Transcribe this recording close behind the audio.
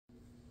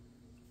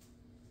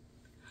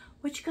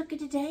What you cooking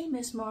today,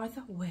 Miss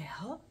Martha?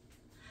 Well,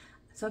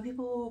 some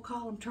people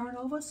call them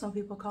turnovers, some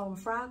people call them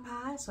fried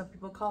pies, some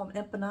people call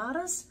them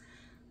empanadas.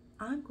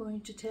 I'm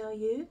going to tell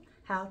you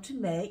how to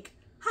make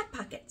Hot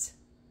Pockets.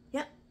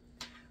 Yep.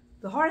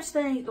 The hardest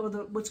thing, or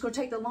what's going to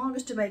take the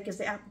longest to make, is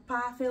the apple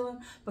pie filling,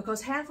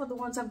 because half of the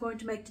ones I'm going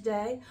to make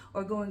today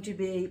are going to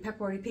be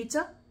pepperoni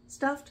pizza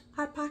stuffed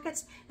Hot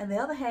Pockets, and the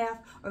other half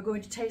are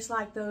going to taste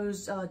like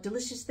those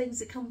delicious things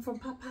that come from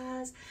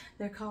Popeyes.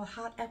 They're called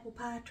hot apple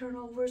pie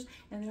turnovers,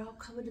 and they're all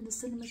covered in the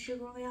cinnamon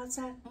sugar on the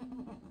outside.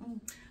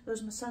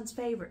 Those are my son's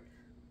favorite.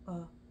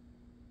 I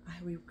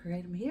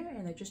recreate them here,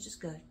 and they're just as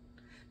good.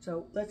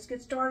 So let's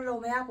get started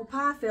on the apple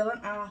pie filling.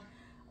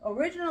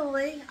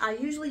 Originally, I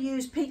usually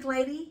use Pink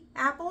Lady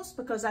apples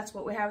because that's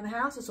what we have in the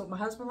house. That's what my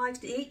husband likes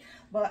to eat.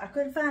 But I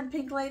couldn't find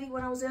Pink Lady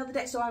when I was the other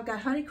day, so I've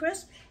got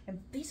Honeycrisp,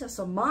 and these are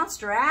some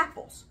monster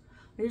apples.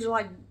 These are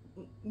like,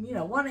 you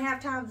know,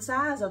 1.5 times the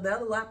size of the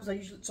other apples I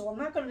usually. So I'm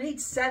not going to need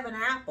 7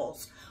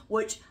 apples,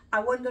 which I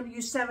wasn't going to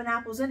use 7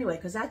 apples anyway,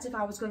 because that's if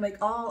I was going to make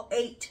all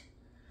 8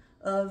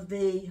 of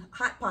the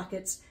Hot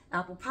Pockets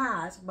apple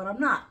pies, but I'm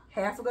not.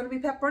 Half are going to be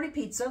pepperoni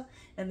pizza,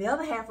 and the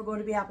other half are going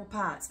to be apple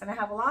pies. And I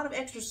have a lot of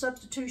extra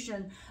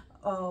substitution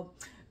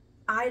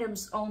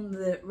items on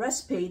the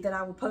recipe that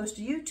I will post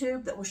to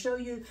YouTube that will show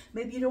you,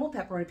 maybe you don't want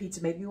pepperoni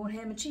pizza, maybe you want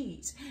ham and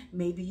cheese,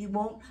 maybe you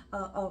want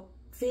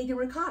fig and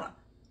ricotta,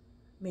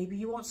 maybe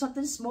you want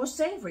something more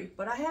savory.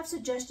 But I have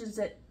suggestions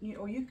that, you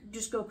know, you can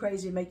just go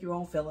crazy and make your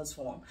own fillings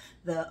for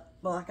them.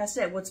 Well, like I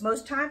said, what's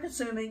most time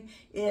consuming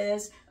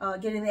is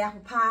getting the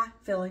apple pie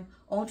filling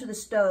onto the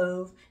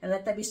stove and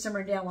let that be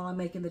simmering down while I'm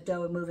making the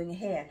dough and moving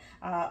ahead.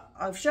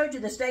 I've showed you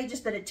the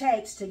stages that it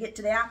takes to get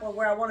to the apple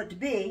where I want it to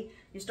be.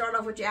 You start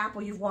off with your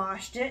apple, you've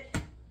washed it,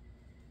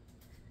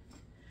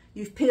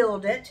 you've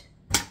peeled it,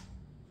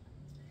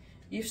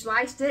 you've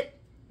sliced it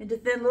into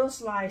thin little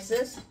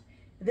slices,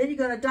 and then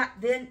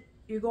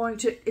you're going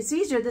to, it's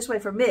easier this way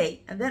for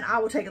me, and then I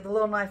will take the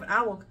little knife and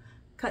I will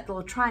cut the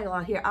little triangle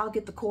out here. I'll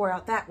get the core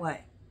out that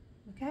way,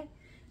 okay?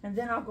 And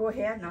then I'll go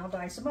ahead and I'll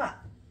dice them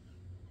up.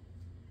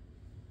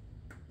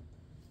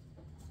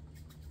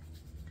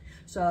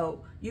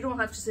 So you don't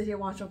have to sit here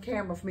and watch on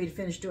camera for me to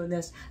finish doing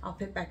this. I'll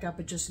pick back up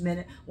in just a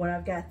minute when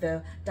I've got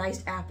the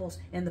diced apples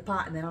in the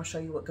pot, and then I'll show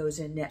you what goes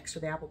in next for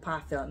the apple pie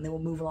filling, and then we'll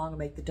move along and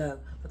make the dough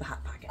for the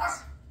Hot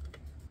Pockets.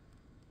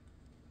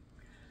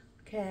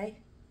 Okay,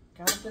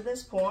 got to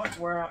this point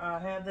where I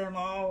have them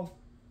all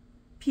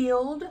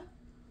peeled,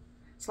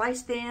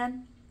 sliced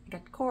thin,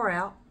 got the core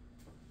out,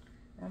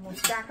 and I'm going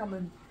to stack them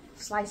and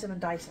slice them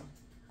and dice them.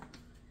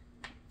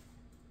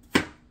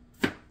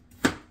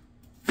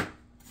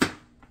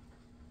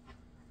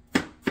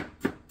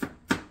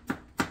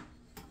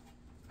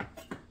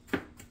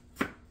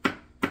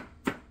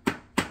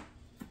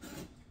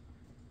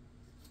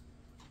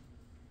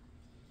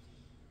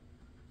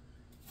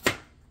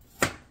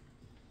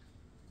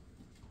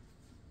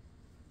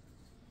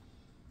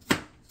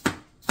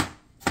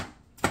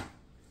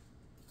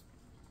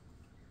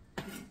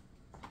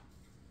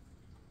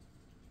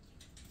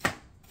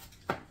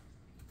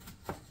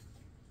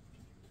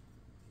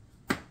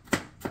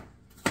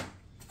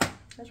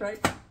 That's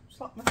right.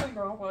 Slapped my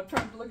finger off when I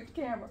turned to look at the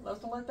camera. Let's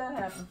don't let that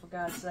happen, for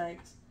God's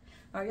sakes.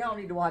 All right, y'all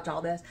need to watch all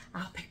this.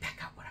 I'll pick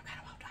back up when I've got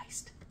them all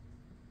diced.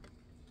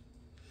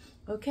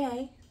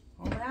 Okay,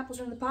 all my apples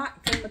are in the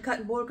pot. Clean the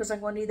cutting board because I'm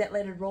going to need that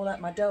later to roll out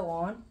my dough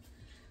on.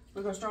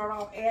 We're going to start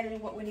off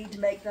adding what we need to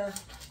make the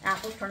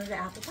apples turn into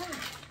apple pie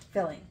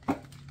filling.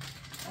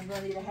 I'm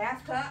going to need a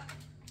 1/2 cup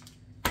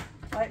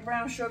light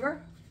brown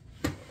sugar.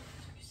 You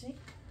see?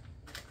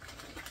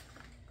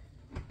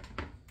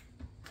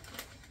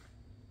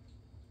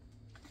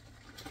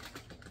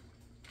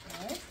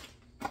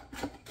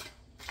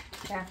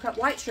 1/2 cup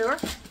white sugar,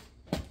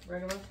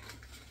 regular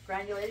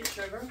granulated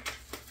sugar.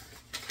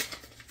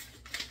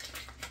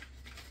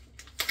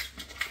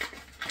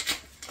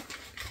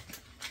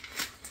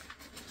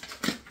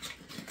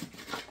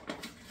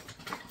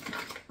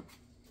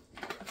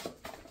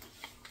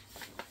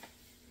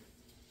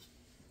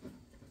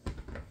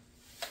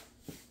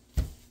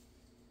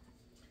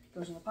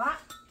 Goes in the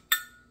pot.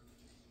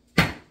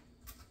 There's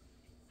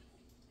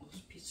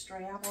a piece of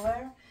stray apple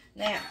there.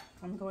 Now,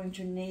 I'm going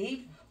to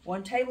need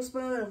 1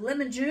 tablespoon of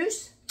lemon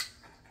juice.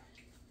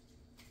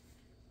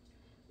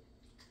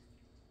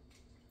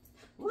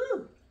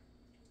 Woo!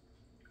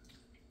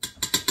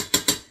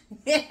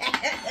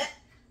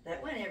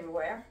 That went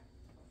everywhere.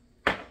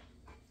 Clean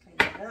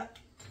that up.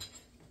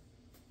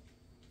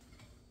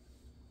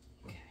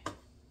 Okay. I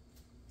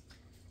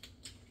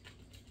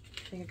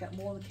think I got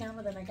more on the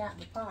counter than I got in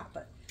the pot,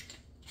 but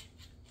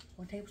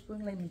 1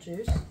 tablespoon lemon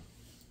juice.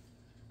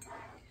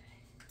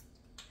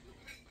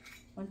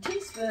 1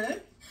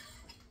 teaspoon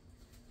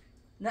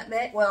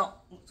nutmeg.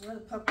 Well, it's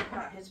with pumpkin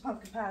pie. Here's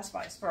pumpkin pie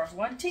spice first.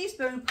 1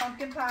 teaspoon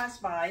pumpkin pie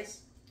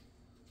spice.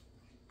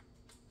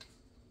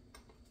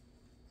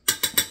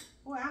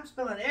 Boy, I'm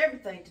spilling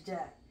everything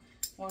today.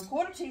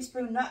 1/4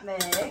 teaspoon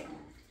nutmeg.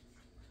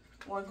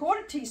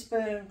 1/4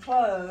 teaspoon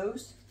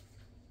cloves.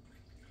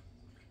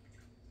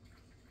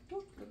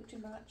 Ooh, a little too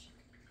much.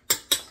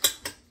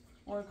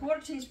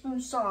 1/4 teaspoon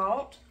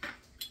salt.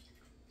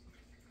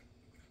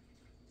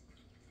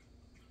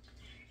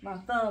 My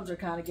thumbs are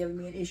kind of giving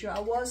me an issue. I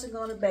wasn't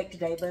going to bake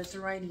today, but it's a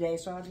rainy day,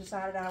 so I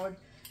decided I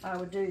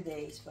would do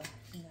these. But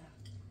you know,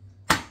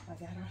 I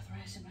got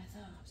arthritis in my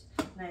thumbs.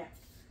 Now,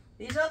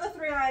 these other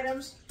 3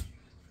 items,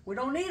 we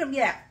don't need them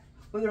yet.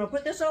 We're going to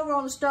put this over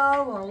on the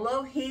stove on a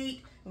low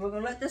heat, and we're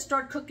going to let this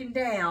start cooking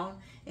down.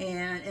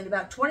 And in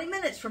about 20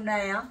 minutes from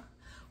now,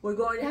 we're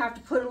going to have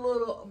to put a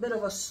little bit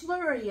of a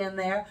slurry in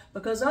there,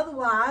 because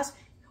otherwise,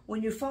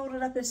 when you fold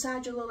it up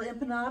inside your little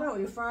empanada or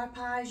your fried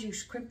pies, you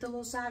crimp the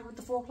little side with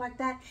the fork like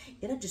that,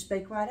 it'll just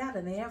bake right out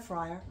in the air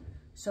fryer.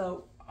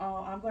 So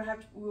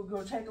we're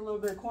going to take a little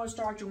bit of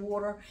cornstarch and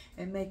water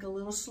and make a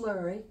little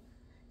slurry,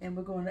 and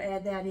we're going to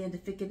add that in to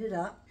thicken it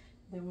up.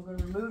 Then we're going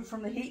to remove it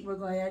from the heat, and we're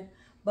going to add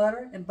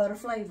butter and butter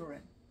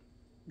flavoring.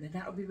 Then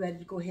that will be ready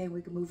to go ahead.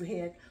 We can move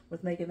ahead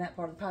with making that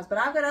part of the pies. But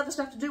I've got other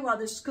stuff to do while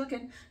this is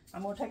cooking.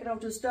 I'm going to take it over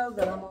to the stove,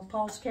 then I'm going to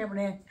pause the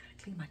camera now.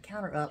 Clean my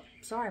counter up.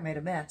 Sorry, I made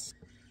a mess.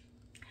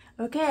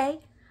 Okay,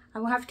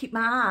 I'm going to have to keep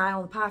my eye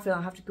on the pie filling.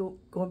 I have to go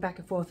going back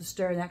and forth and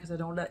stirring that because I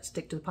don't let it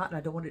stick to the pot and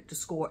I don't want it to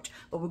scorch.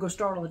 But we're going to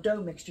start on the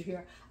dough mixture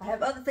here. I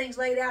have other things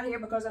laid out here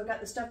because I've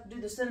got the stuff to do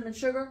the cinnamon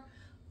sugar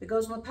that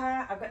goes on the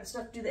pie. I've got the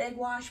stuff to do the egg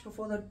wash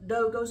before the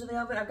dough goes in the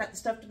oven. I've got the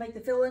stuff to make the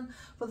filling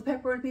for the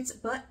pepperoni pizza.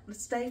 But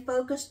let's stay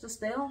focused. Let's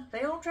stay on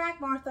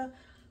track, Martha.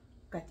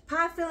 Got the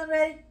pie filling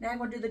ready. Now I'm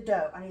going to do the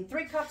dough. I need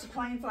 3 cups of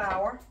plain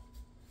flour.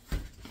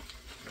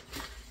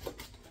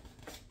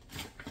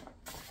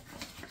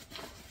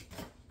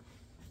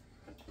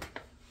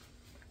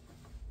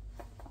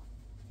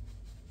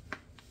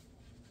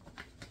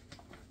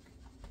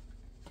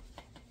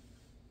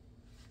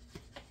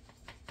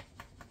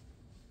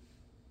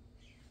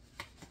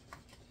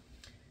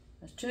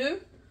 That's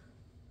 2.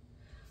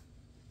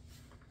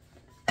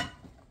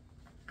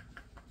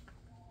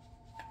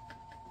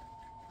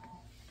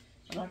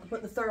 I'm not going to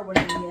put the 3rd one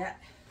in yet.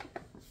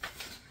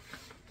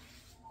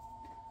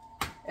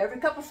 Every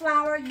cup of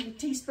flour, you need a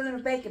teaspoon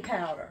of baking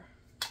powder.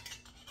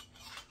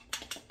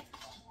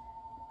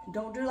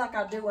 Don't do like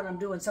I do when I'm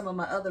doing some of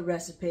my other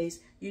recipes.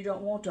 You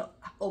don't want to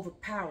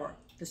overpower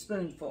the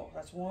spoonful.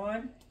 That's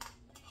 1,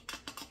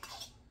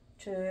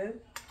 2,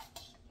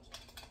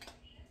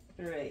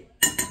 3.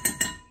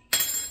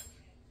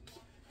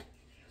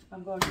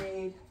 I'm going to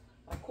need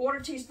a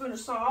 1/4 teaspoon of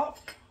salt.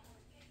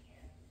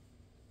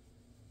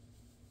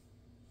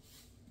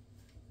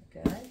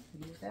 Okay,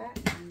 use that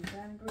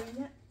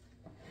ingredient.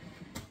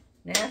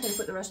 Now I'm going to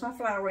put the rest of my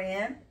flour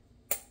in.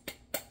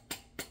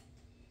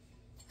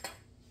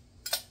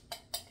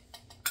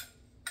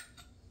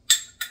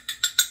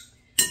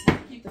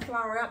 Keep the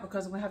flour out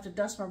because I'm going to have to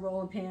dust my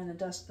rolling pin and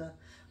dust the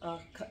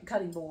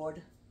cutting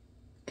board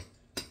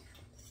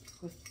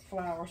with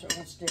flour so it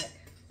won't stick.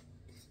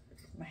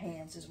 My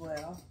hands as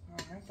well.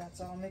 Alright, that's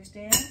all mixed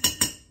in.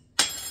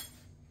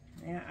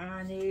 Now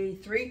I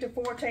need 3 to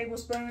 4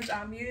 tablespoons.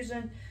 I'm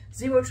using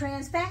 0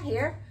 trans fat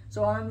here,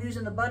 so I'm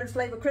using the buttered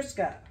flavor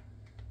Crisco.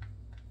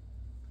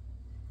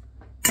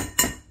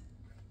 That's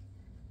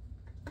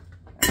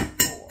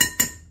 4.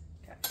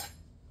 Okay.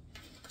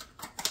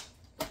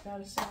 Put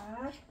that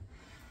aside.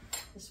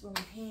 This is where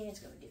my hand's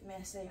going to get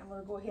messy. I'm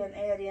going to go ahead and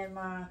add in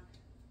my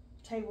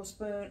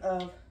tablespoon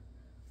of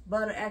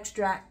butter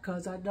extract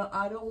because I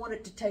don't want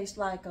it to taste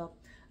like a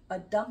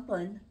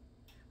dumpling.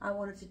 I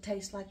want it to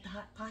taste like the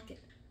Hot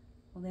Pocket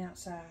on the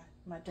outside,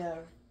 my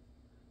dough.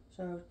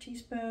 So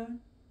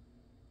teaspoon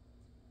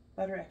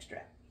butter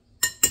extract.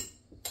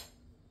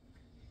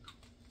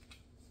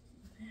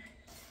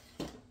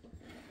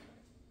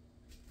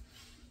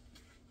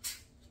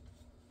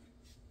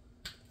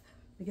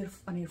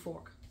 I need a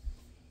fork.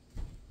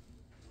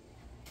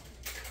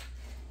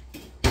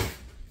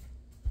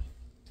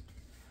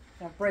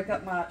 I'll break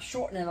up my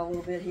shortening a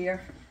little bit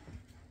here.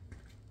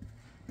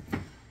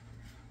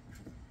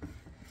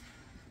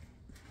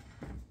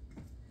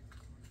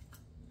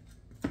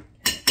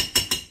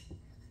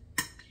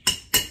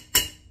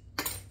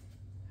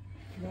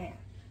 Now,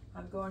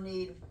 I'm going to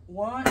need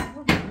I'm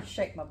going to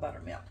shake my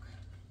buttermilk.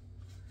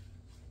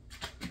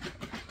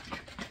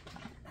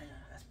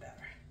 That's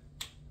better.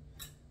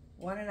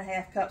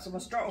 1.5 cups. I'm going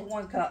to start with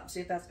 1 cup,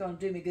 see if that's going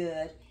to do me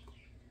good. I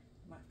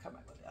might come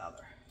back with the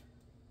other.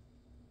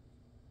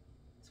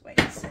 Wait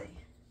and see.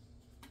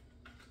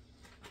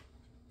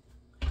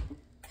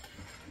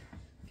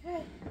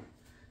 Okay,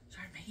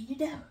 start making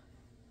your dough.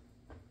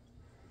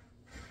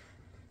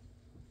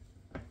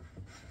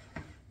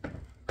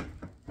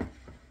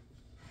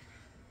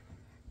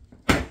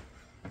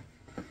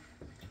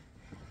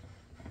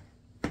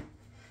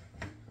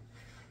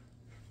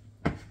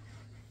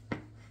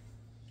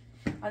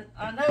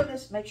 I know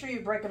this, make sure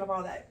you're breaking up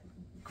all that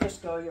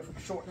Crisco, your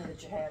shortening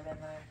that you have in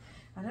there.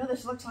 I know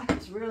this looks like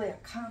it's really a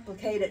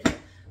complicated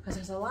because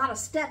there's a lot of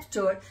steps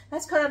to it.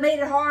 That's because I made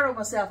it hard on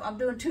myself. I'm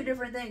doing 2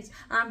 different things.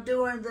 I'm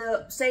doing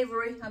the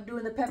savory, I'm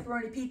doing the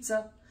pepperoni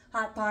pizza,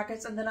 Hot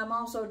Pockets, and then I'm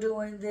also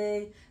doing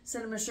the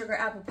cinnamon sugar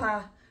apple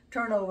pie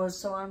turnovers.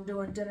 So I'm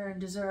doing dinner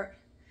and dessert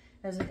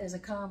as a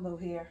combo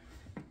here.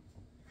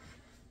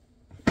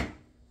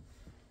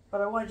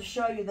 but I wanted to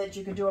show you that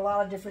you can do a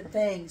lot of different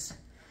things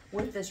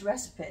with this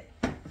recipe.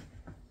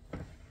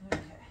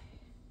 Okay.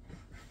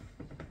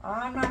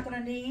 I'm not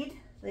going to need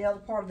the other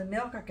part of the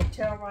milk. I can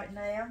tell right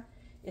now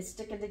it's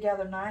sticking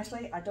together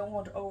nicely. I don't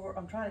want to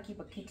I'm trying to keep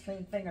a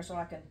clean finger so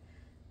I can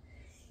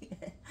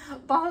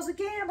pause the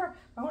camera.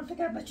 I want to pick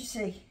it up and let you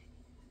see.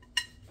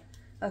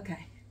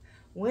 Okay.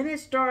 When it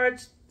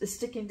starts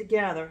sticking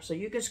together, so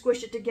you can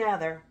squish it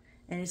together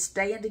and it's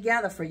staying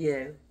together for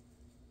you,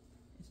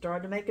 it's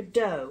starting to make a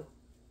dough.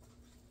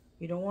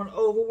 You don't want to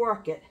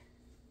overwork it.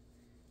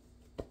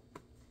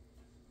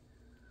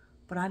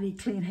 But I need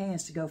clean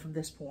hands to go from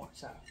this point,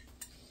 so.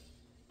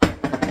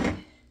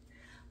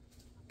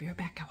 Be right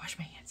back, I wash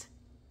my hands.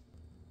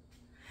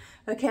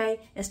 Okay,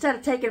 instead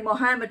of taking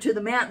Muhammad to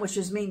the mountain, which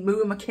is me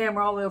moving my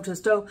camera all the way over to the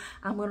stove,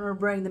 I'm going to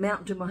bring the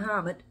mountain to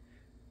Muhammad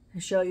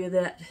and show you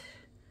that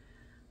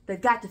they've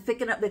got to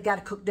thicken up, they've got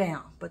to cook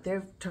down. But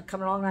they're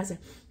coming along nice and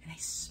they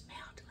smell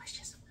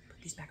delicious.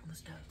 Put these back on the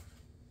stove.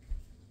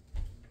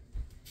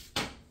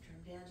 Turn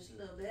them down just a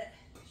little bit.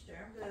 Stir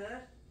them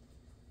good.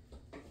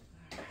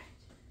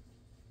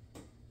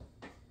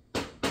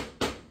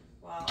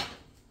 Alright.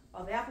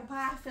 While the apple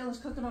pie filling's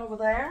cooking over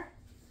there,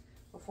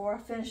 before I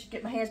finish,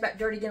 get my hands back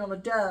dirty again on the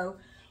dough,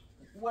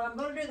 when I'm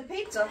going to do the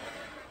pizza,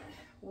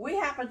 we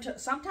happen to,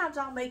 sometimes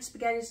I'll make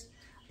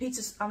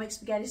I'll make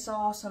spaghetti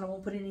sauce and I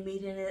won't put any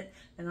meat in it,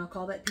 and I'll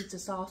call that pizza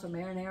sauce or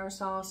marinara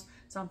sauce.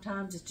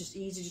 Sometimes it's just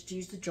easy just to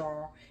use the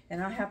jar,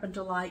 and I happen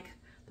to like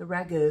the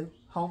ragu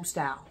home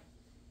style.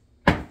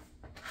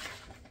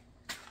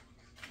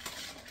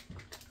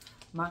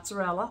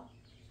 Mozzarella,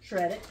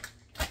 shredded.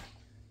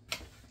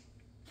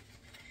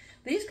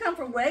 These come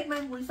from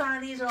Wegman. We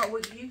find these,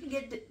 you can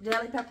get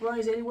deli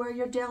pepperonis anywhere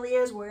your deli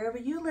is, wherever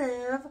you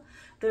live.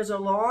 There's a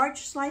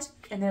large slice,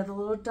 and there's the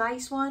little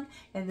dice one,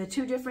 and the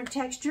two different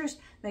textures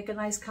make a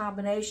nice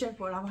combination.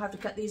 But I'm gonna have to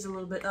cut these a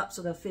little bit up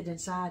so they'll fit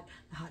inside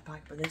the hot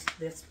pocket. But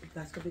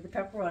that's gonna be the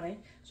pepperoni.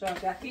 So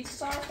I've got pizza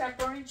sauce,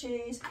 pepperoni,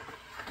 cheese,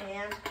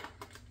 and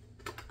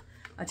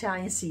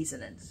Italian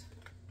seasonings.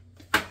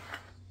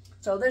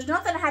 So there's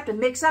nothing I have to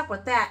mix up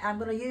with that. I'm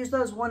gonna use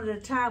those one at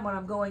a time when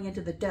I'm going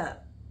into the dough.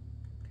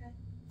 Okay.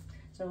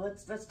 So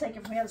let's take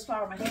it from here. Let's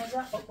flour my hands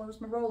up. Oh,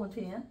 where's my rolling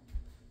pin?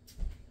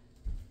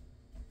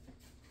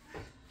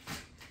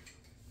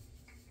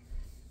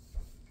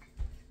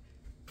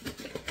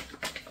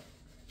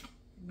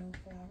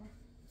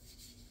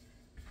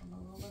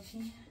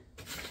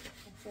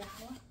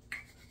 Flour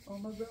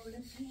on my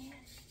rolling pin.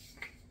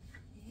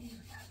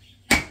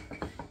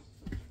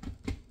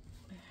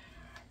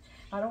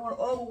 I don't want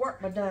to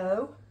overwork my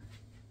dough.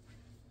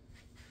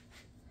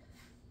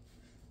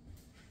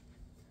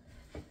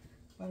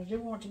 But I do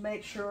want to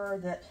make sure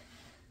that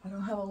I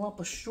don't have a lump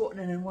of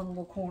shortening in one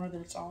little corner,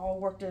 that it's all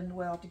worked in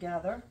well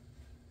together.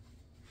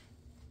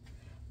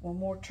 One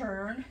more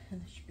turn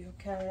and it should be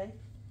okay.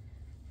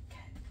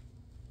 Okay.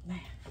 Now,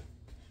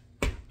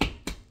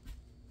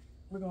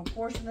 we're going to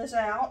portion this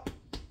out.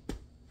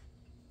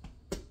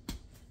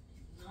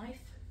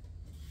 Knife.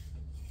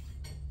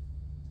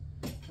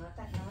 Not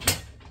that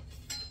knife.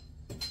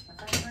 Not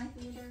that knife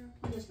either.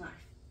 This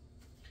knife.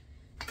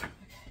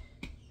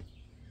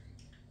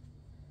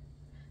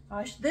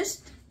 Okay.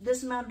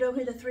 This amount of dough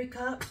here, the 3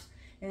 cups,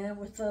 and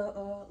with the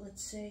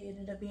let's see, it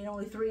ended up being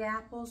only 3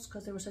 apples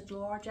because they were such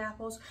large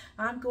apples.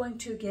 I'm going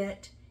to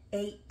get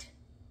 8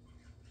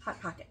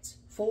 Hot Pockets.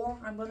 4,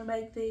 I'm going to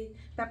make the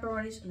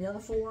pepperonis, and the other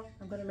 4,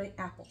 I'm going to make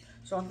apple.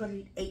 So I'm going to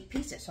need 8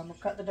 pieces. So I'm going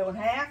to cut the dough in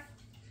half.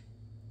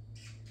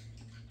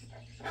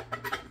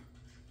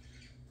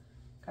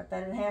 Cut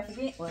that in half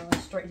again. Well,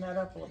 let's straighten that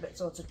up a little bit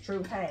so it's a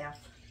true half.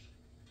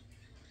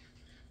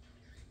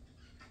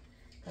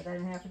 Cut that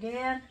in half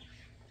again.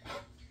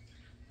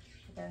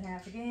 Cut that in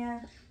half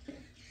again.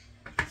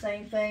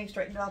 Same thing,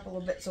 straighten it up a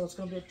little bit so it's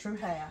going to be a true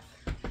half.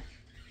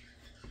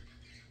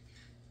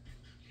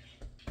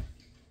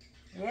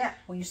 Yeah,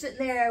 when you're sitting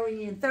there, when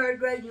you're in 3rd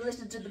grade, you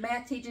listen to the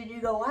math teacher and you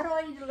go, why do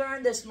I need to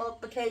learn this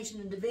multiplication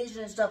and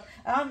division and stuff?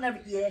 I'll never,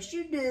 yes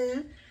you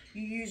do.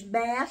 You use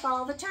math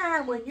all the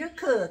time when you're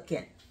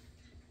cooking.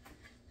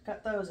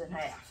 Cut those in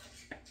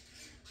half.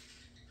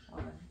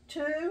 1,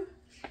 2,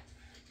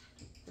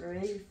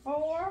 3,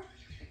 4,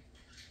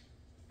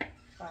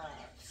 5,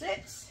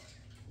 6,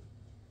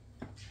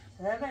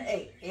 7,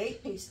 8.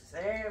 8 pieces.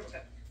 There we go.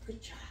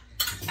 Good job.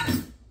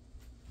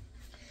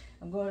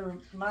 I'm going to,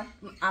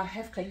 I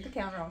have cleaned the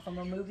counter off. I'm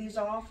going to move these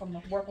off. I'm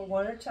going to work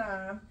one at a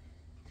time.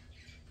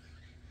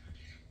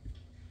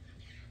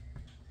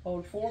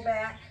 Hold 4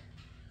 back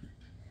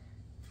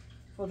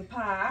for the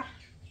pie.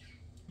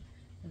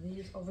 And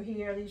these over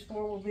here, these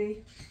 4 will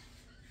be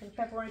for the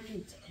pepperoni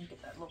pizza. Let me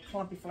get that little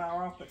clumpy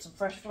flour off, put some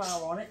fresh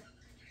flour on it.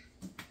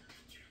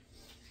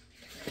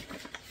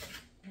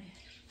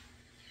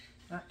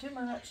 Not too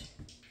much.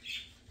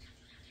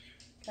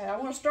 Okay, I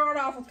want to start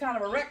off with kind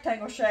of a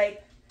rectangle shape,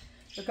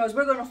 because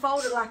we're going to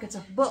fold it like it's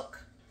a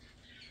book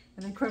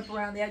and then crimp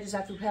around the edges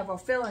after we have our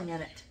filling in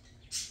it.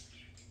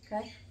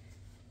 Okay?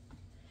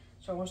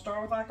 So I'm going to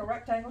start with like a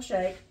rectangle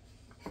shape.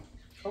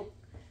 Oh,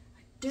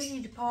 do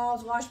need to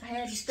pause, wash my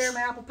hands, and stir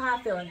my apple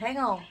pie filling. Hang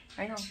on,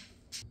 hang on.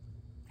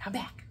 I'm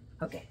back.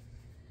 Okay.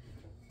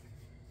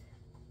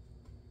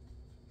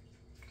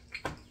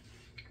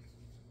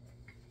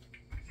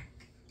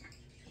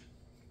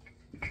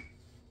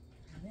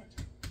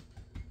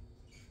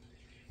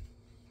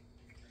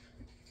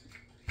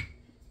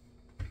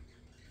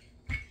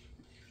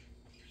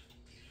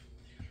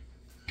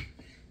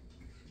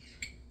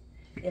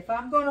 If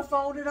I'm going to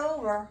fold it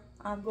over,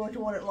 I'm going to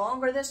want it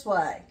longer this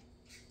way.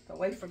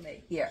 Away from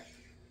me. Here.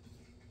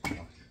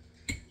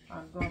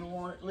 I'm going to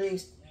want at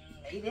least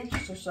 8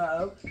 inches or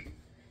so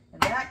in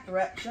that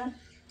direction,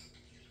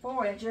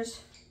 4 inches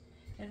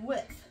in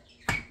width.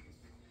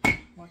 I'm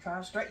going to try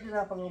to straighten it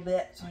up a little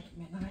bit so I can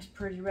make a nice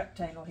pretty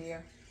rectangle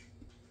here.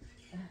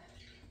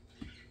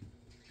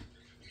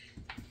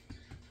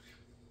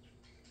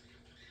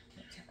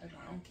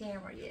 On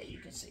camera, yeah, you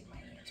can see my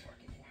hands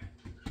working here.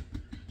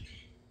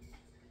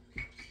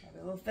 Maybe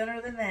a little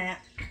thinner than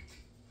that.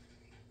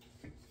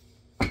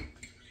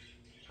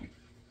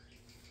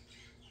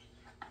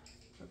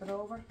 Flip it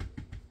over.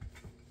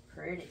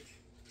 Pretty.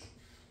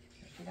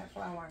 You got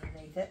flour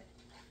underneath it.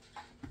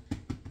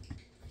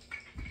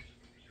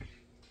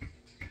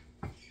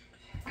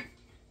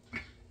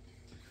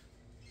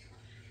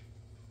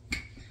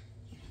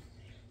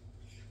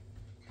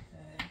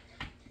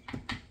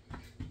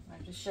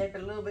 Shape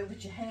it a little bit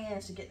with your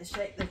hands to get the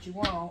shape that you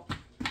want.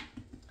 Turn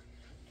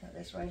it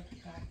this way.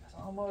 It's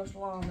almost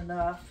long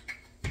enough.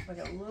 Make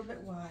it a little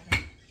bit wider.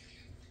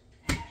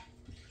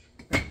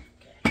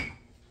 Okay.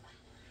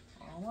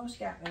 Almost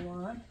got me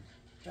one.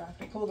 So I have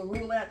to pull the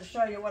rule out to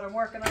show you what I'm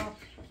working on.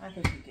 I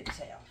think you can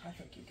tell. I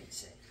think you can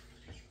see.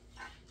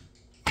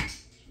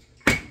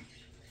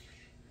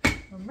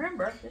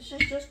 Remember, this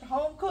is just a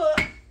home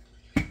cook.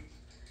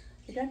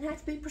 It doesn't have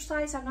to be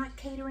precise. I'm not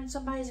catering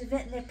somebody's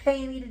event and they're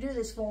paying me to do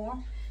this for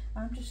them.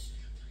 I'm just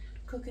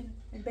cooking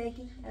and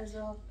baking as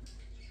a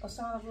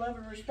sign of love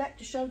and respect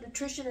to show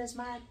nutrition as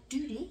my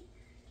duty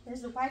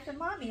as the wife and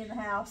mommy in the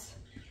house.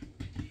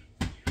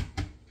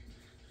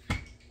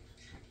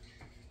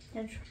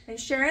 And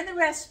sharing the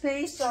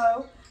recipe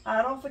so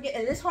I don't forget.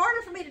 And it's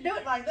harder for me to do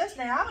it like this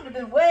now. I would have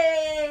been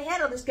way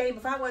ahead of this game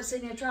if I wasn't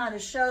sitting here trying to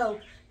show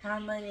how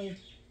many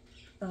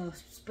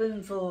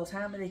spoonfuls,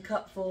 how many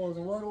cupfuls,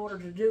 and what order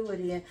to do it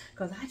in.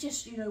 Because I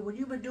just, you know, when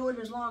you've been doing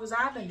it as long as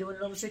I've been doing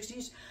it over 6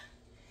 years,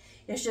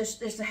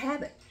 it's a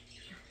habit.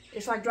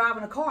 It's like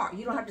driving a car.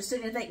 You don't have to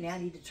sit and think, now I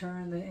need to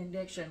turn the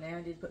ignition, now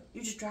I need to put,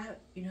 you just drive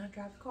it. You know how to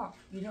drive the car.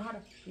 You know how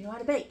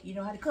to bake. You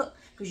know how to cook.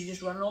 Because you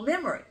just run it on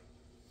memory.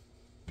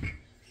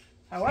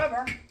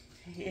 However,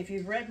 if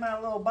you've read my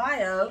little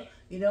bio,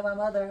 you know my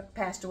mother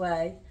passed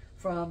away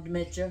from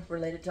dementia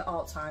related to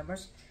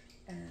Alzheimer's.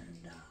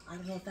 And I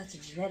don't know if that's a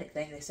genetic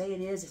thing. They say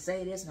it is,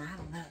 and I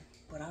don't know.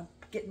 But I'm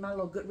getting my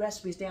little good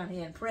recipes down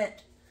here in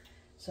print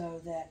so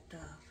that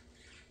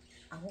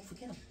I won't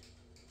forget them.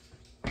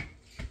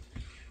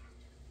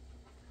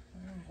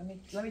 All right,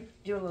 let me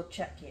do a little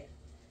check here.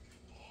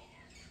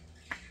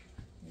 Yeah.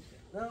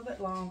 A little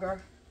bit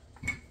longer.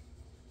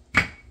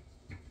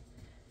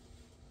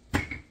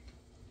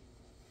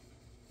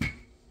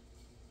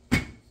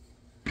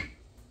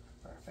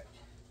 Perfect.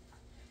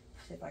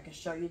 See if I can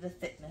show you the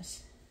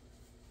thickness.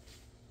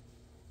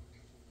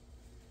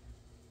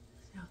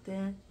 How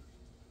thin?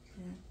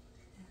 Thin.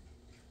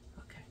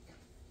 Okay.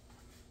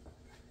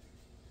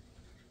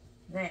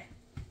 Now,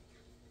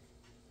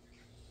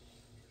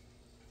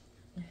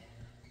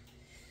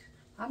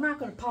 I'm not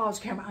going to pause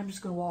the camera. I'm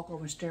just going to walk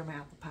over and stir my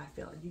apple pie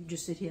filling. You can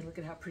just sit here and look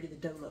at how pretty the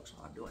dough looks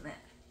while I'm doing that.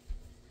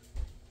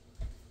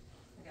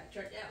 I got to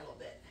turn it down a little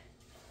bit.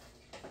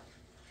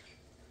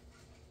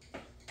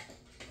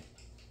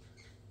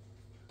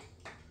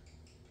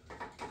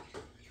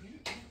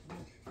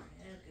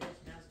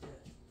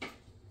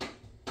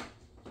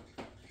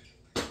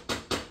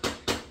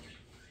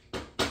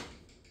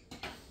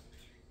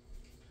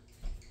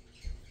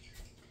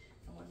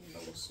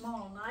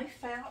 Small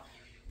knife out.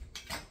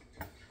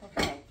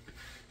 Okay,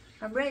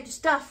 I'm ready to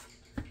stuff.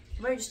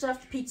 I'm ready to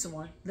stuff the pizza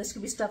one. This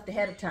can be stuffed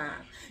ahead of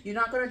time. You're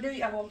not going to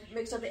do. I won't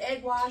mix up the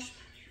egg wash,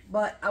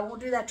 but I won't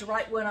do that to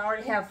right when I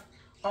already have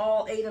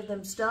all 8 of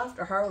them stuffed,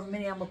 or however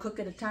many I'm gonna cook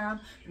at a time.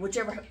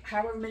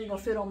 However many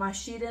gonna fit on my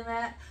sheet in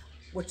that.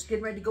 What's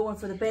getting ready to go in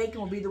for the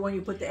bacon will be the one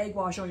you put the egg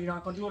wash on. You're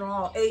not gonna do it on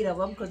all 8 of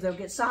them because they'll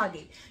get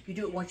soggy. You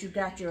do it once you've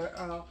got your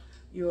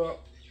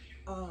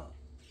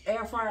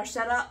air fryer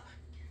set up.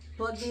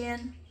 Plugged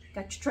in,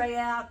 got your tray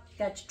out,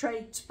 got your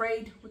tray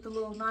sprayed with the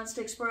little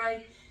non-stick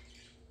spray.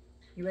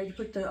 You ready to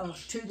put the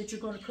 2 that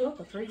you're going to cook,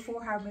 or 3,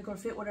 4, however you're going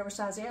to fit whatever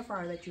size air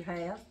fryer that you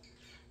have.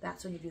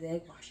 That's when you do the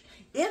egg wash.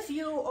 If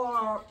you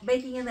are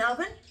baking in the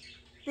oven,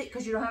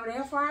 because you don't have an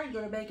air fryer, you're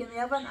going to bake in the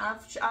oven.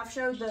 I've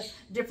showed the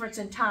difference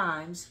in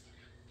times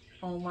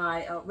on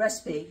my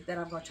recipe that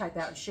I'm going to type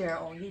out and share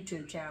on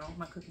YouTube channel,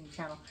 my cooking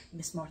channel,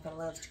 Miss Martha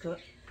Loves to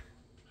Cook.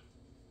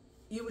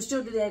 You would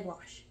still do the egg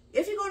wash.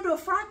 If you're going to do a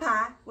fry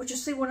pie, which you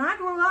see, when I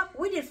grew up,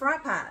 we did fry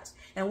pies.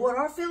 And what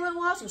our filling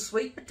was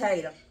sweet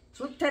potato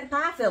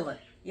pie filling.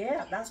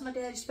 Yeah, that's my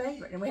daddy's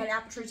favorite. And we had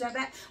apple trees out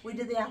back. We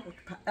did the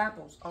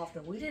apples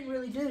often. We didn't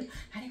really do,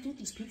 I didn't do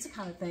these pizza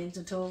kind of things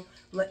until,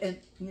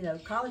 you know,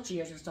 college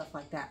years and stuff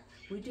like that.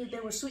 They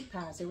were sweet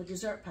pies, they were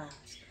dessert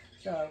pies.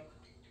 So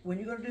when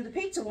you're going to do the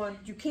pizza one,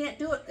 you can't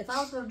do it. If I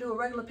was going to do a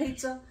regular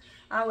pizza,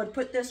 I would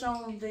put this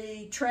on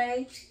the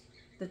tray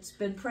that's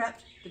been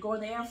prepped to go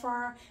in the air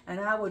fryer, and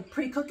I would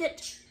pre-cook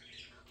it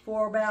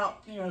for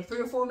about, you know, 3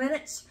 or 4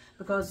 minutes,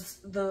 because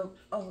the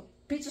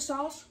pizza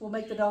sauce will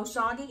make the dough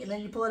soggy, and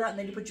then you pull it out, and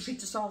then you put your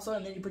pizza sauce on,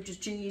 and then you put your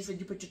cheese, and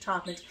you put your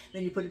toppings, and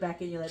then you put it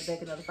back in, you let it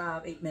bake another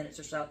 5-8 minutes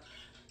or so.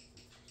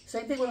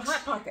 Same thing with a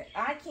Hot Pocket.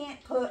 I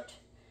can't put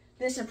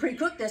this and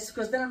pre-cook this,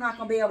 because then I'm not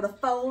going to be able to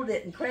fold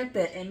it and crimp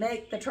it and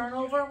make the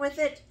turnover with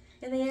it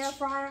in the air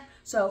fryer.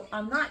 So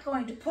I'm not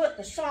going to put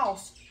the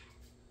sauce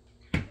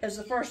as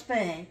the first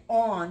thing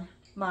on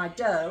my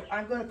dough.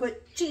 I'm going to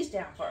put cheese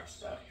down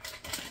first. So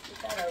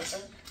get that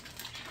open.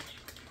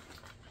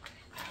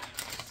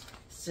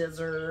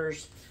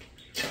 Scissors.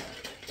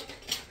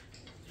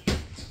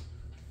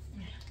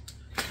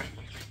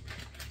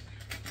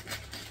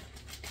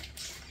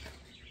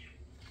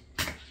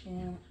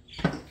 And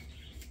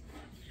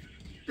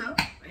oh, I got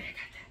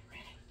that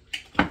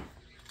ready.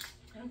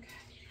 Okay.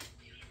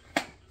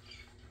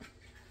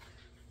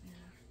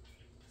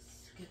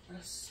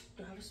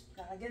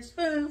 Gotta get a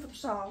spoon for the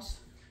sauce.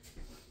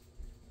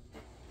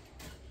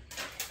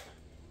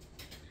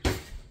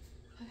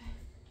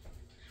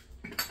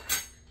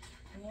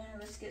 Yeah,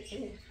 let's get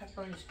the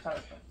pepperonis cut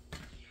open.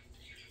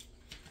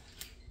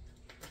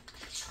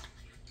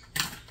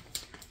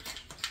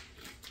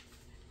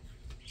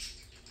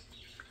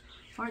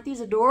 Aren't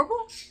these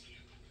adorable?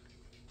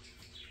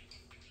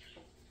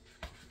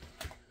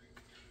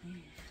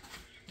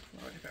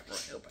 Lord, the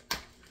pepperoni open.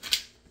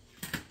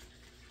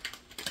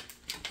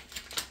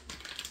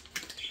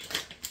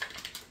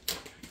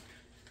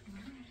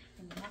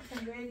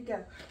 And ready to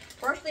go.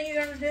 First thing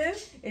you're going to do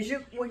is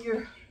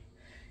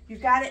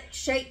you've got it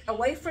shaped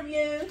away from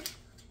you.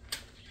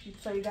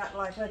 So you got,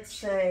 like, let's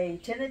say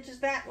 10 inches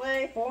that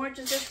way, 4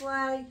 inches this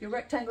way. Your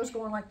rectangle's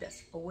going like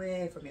this,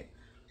 away from you.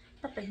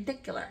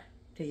 Perpendicular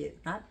to you,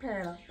 not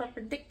parallel,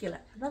 perpendicular.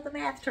 Another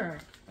math term.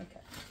 Okay.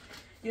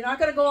 You're not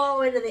going to go all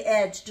the way to the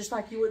edge, just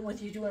like you would when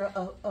you're doing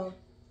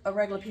a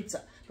regular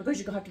pizza, because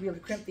you're going to have to be able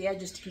to crimp the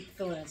edges to keep the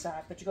filling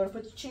inside. But you're going to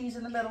put the cheese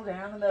in the middle,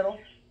 down the middle.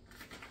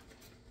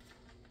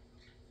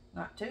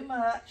 Not too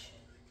much,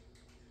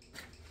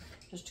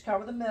 just to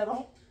cover the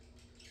middle.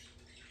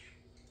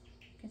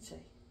 You can see.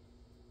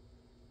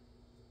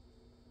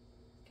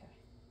 Okay.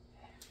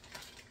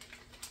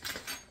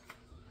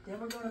 Then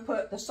we're going to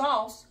put the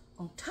sauce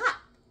on top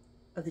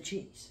of the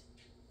cheese.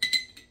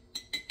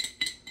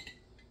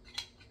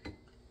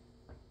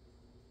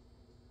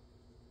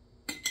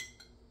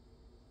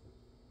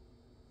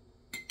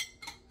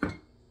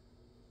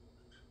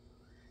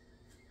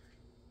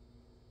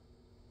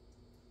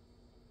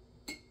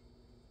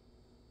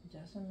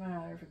 Doesn't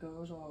matter if it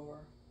goes over.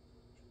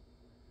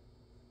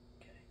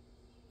 Okay,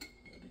 a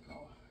little bit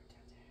more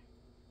down there.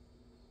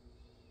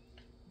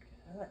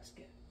 Okay, that's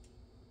good.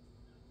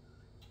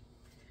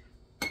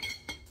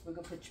 We're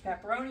gonna put your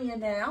pepperoni in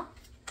now.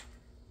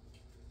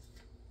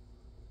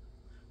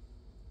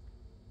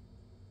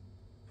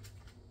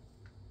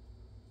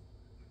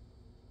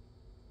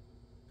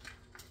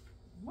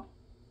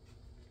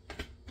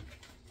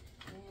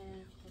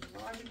 And for the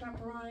larger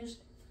pepperonis,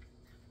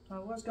 I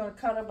was going to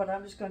cut them, but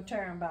I'm just going to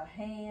tear them by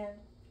hand.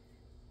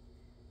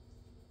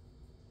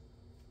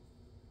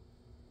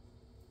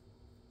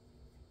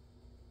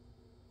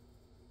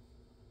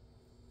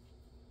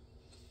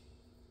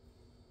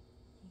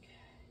 Okay.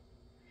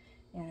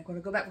 And I'm going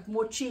to go back with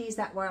more cheese.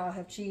 That way I'll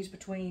have cheese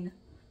between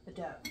the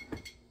dough.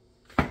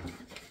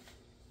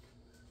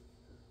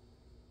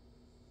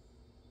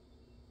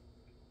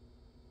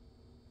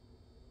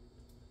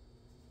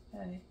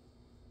 Okay.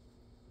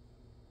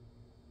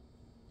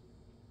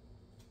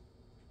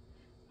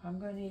 I'm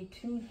going to need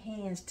clean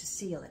hands to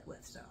seal it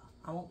with, so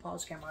I won't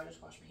pause the camera. I'll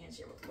just wash my hands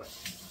here real quick.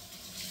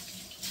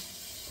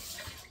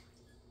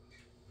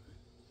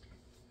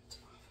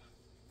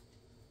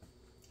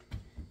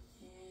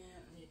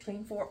 And I need a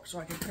clean fork so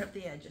I can prep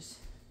the edges.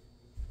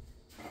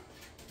 Okay.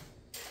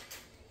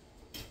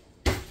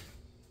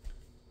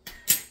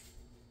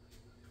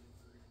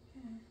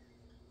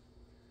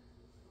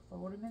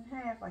 Fold them in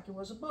half like it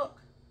was a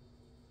book.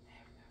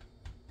 There we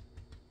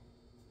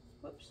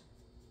go. Whoops.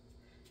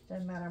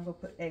 Doesn't matter, I'm going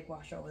to put egg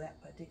wash over that,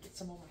 but I did get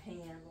some on my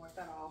hand and wipe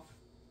that off.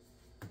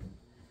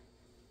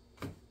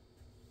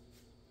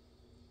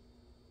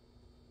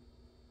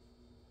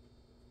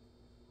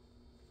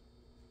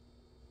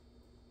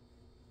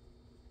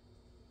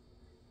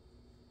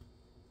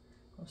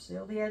 I'll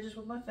seal the edges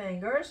with my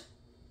fingers.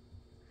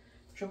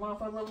 Trim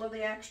off a little of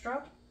the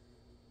extra.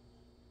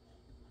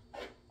 I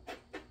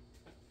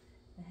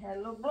had a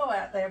little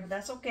blowout there, but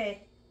that's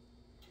okay.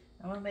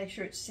 I want to make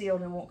sure it's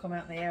sealed and won't come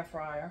out in the air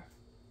fryer.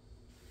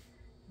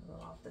 A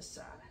little off this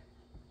side.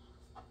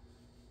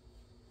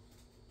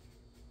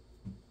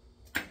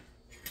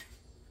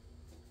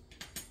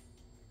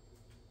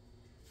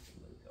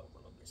 Move it over a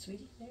little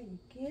sweetie. There you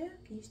go.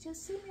 Can you still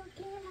see me on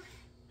camera?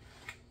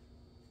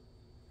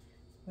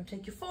 I'm going to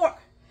take your fork.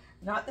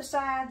 Not the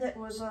side that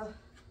was,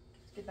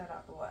 let's get that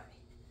out of the way.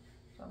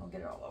 So I don't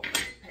get it all over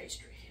the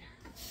pastry here.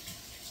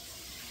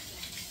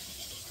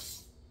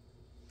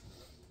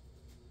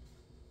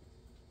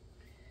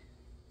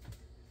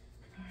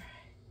 All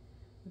right.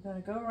 We're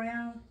going to go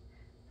around,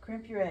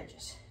 crimp your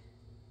edges.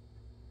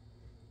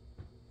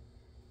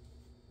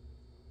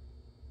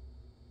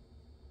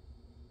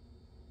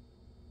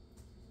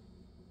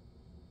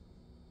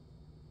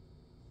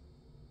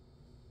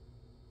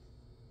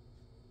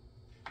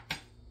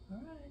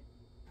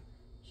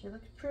 She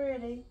looks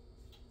pretty.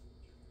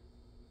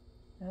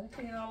 Now to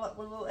clean it all up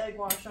with a little egg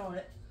wash on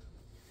it.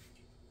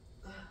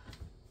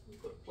 We'll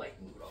put a plate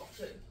and move it off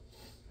too.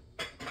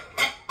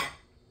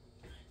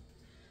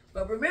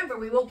 But remember,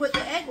 we won't put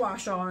the egg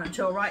wash on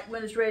until right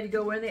when it's ready to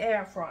go in the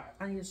air fryer.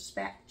 I need a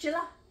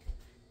spatula.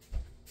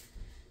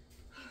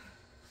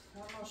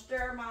 I'm gonna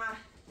stir my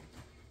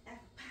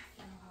apple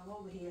pie all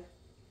over here.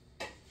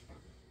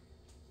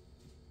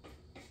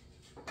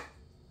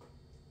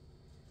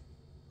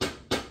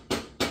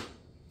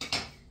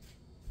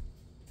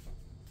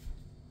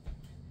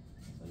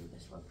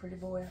 Pretty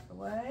boy out the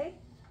way.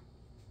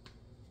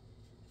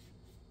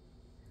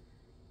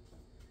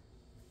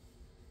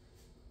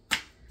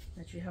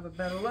 Let you have a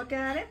better look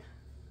at it.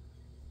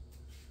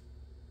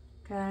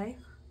 Okay.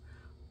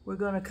 We're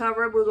going to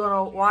cover it. We're going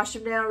to wash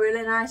them down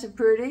really nice and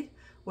pretty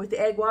with the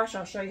egg wash.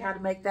 I'll show you how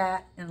to make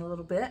that in a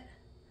little bit.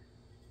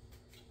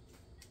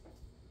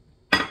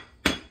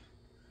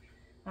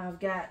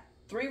 I've got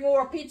 3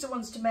 more pizza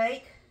ones to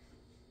make.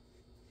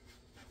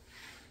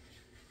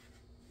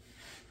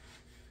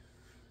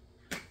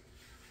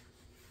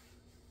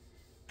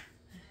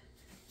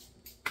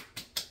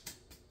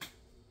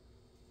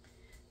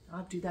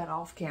 I'll do that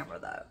off camera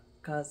though,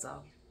 because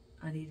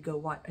I need to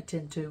go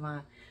attend to my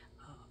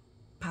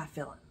pie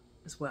filling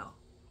as well.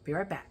 Be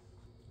right back.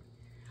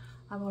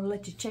 I'm going to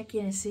let you check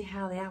in and see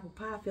how the apple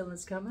pie filling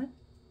is coming.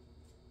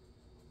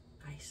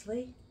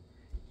 Nicely.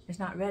 It's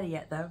not ready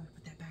yet though.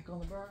 Put that back on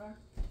the burner.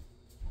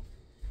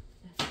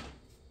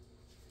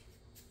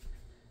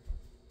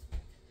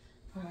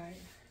 Alright,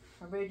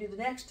 I'm ready to do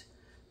the next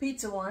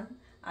pizza one.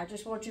 I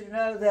just want you to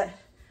know that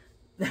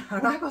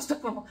I'm not going to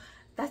stuff them.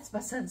 That's my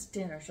son's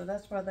dinner, so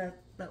that's why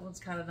that one's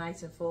kind of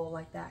nice and full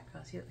like that,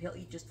 because he'll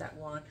eat just that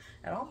one.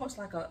 And almost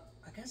like I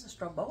guess a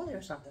stromboli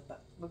or something,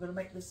 but we're going to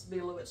make this be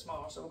a little bit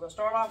smaller. So we're going to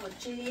start off with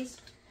cheese.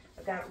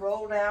 I've got it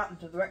rolled out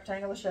into the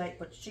rectangular shape.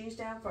 Put the cheese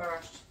down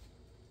first.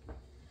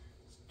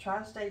 Try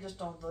to stay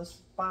just on this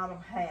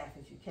bottom half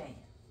if you can.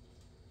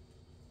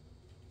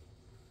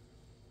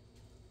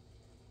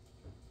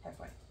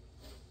 Halfway.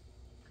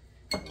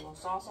 Put a little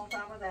sauce on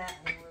top of that,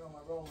 and then we're going to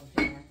roll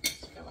it in.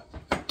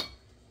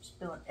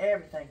 Spilling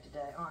everything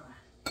today, aren't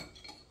I?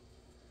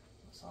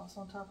 Sauce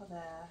on top of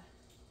that.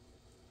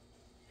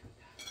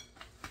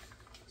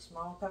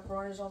 Small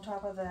pepperonis on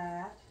top of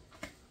that.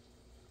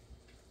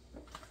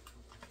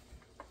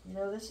 You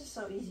know, this is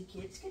so easy.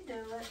 Kids can do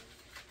it.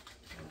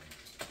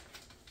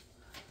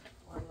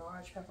 1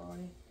 large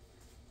pepperoni.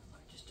 I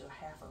might just do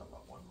half of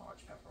 1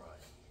 large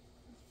pepperoni.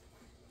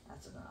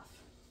 That's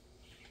enough.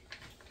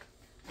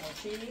 More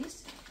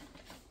cheese.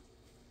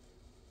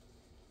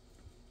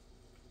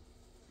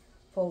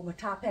 Fold my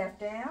top half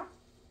down,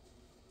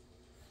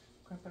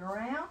 crimp it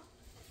around.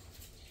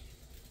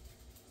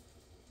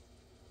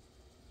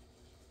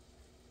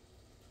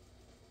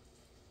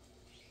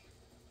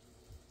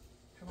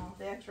 Trim off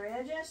the extra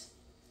edges.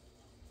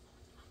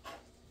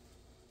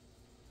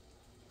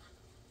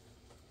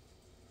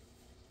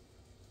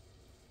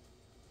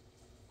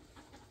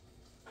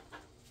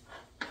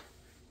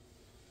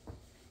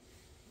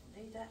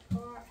 Need that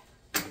part.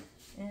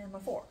 And my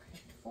fork.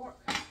 Fork.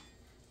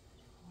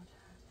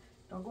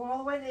 Don't go all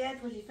the way to the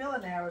edge with your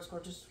filling there, it's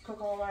going to just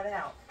cook all right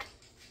out.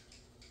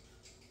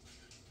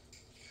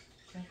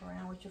 Crimp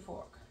around with your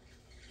fork.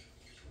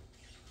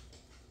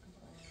 Crimp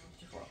around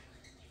with your fork.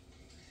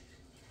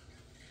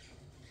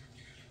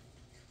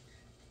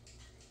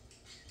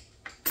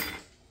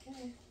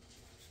 Okay.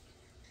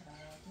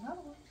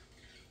 Another one.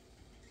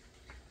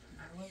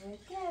 Another one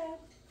right there.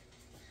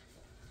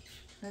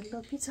 Another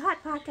little Pizza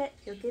Hut pocket.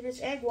 You'll get his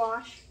egg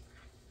wash.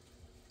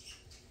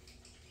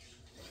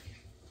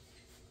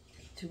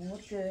 2 more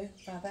to go.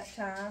 By that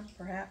time,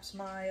 perhaps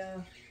my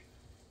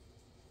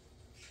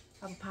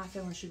apple pie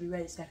filling should be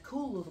ready. It's got to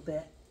cool a little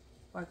bit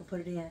before I can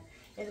put it in.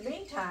 In the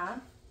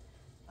meantime,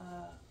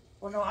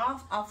 well, no,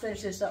 I'll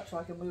finish this up so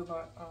I can move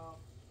our.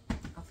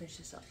 I'll finish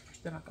this up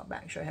first. Then I'll come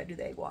back and show you how to do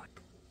the egg wash.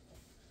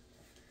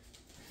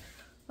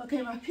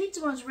 Okay, my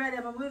pizza one's ready.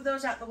 I'm gonna move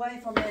those out the way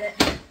for a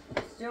minute.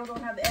 Still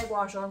don't have the egg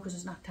wash on because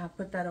it's not time to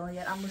put that on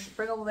yet. I'm gonna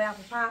bring over the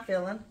apple pie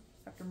filling.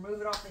 Have to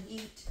remove it off the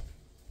heat.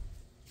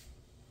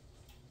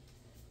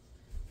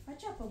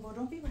 Watch out, Bobo.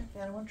 Don't be like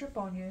that. I want to drip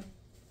on you.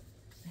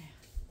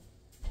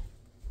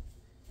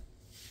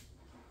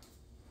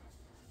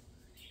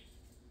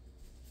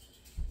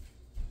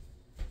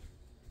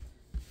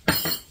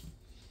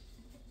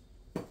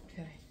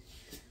 Okay.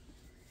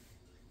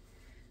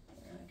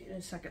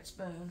 a second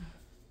spoon.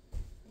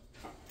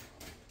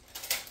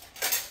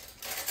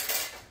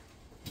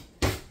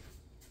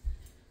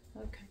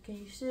 Okay, can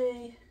you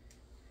see?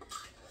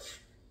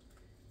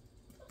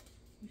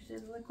 You see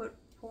the liquid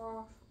pour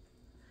off?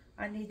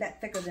 I need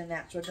that thicker than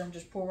that so it doesn't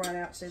just pour right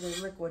out. See,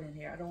 there's liquid in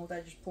here. I don't want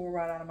that to just pour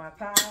right out of my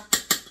pie.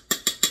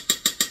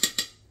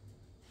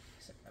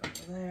 Set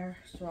that over there.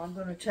 So I'm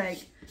going to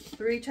take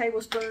 3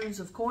 tablespoons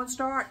of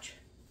cornstarch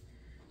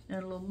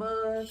and a little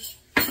mud.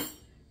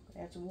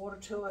 Add some water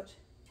to it.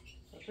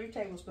 So 3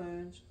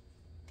 tablespoons.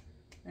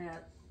 Now,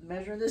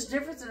 measuring this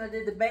difference than I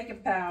did the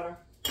baking powder.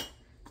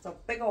 It's a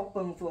big old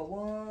spoonful.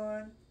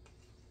 1,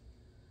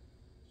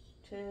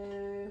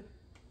 2,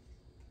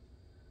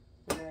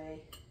 3.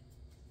 Okay.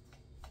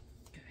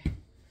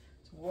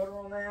 Some water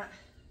on that.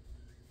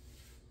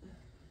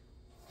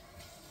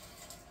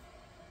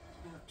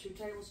 About 2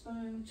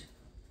 tablespoons.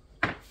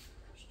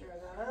 Stir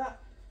that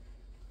up.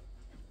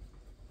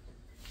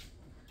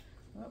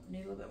 Oh,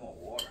 need a little bit more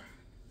water.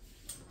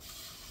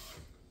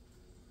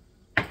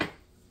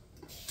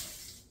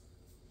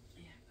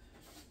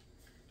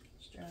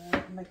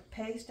 Make a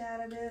paste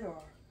out of it, or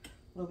a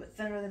little bit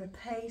thinner than a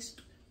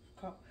paste.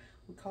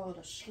 We call it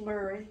a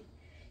slurry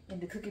in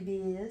the cookie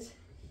biz.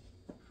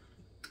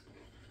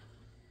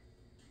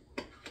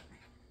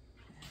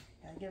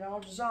 Gotta get it all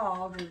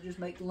dissolved, or just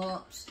make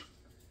lumps.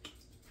 I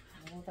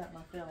don't want that in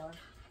my filling.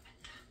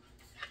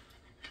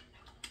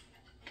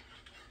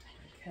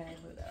 Okay,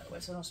 move that away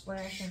so I don't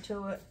splash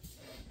into it.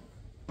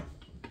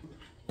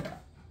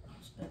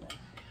 Spin that.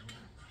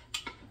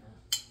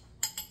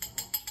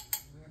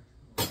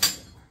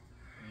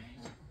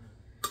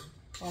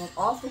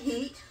 Off the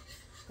heat,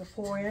 I'll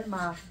pour in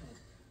my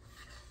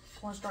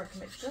cornstarch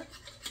mixture.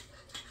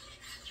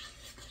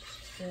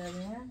 Stir it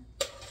in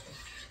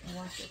and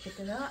watch it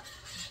thicken up.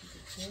 You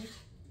can see.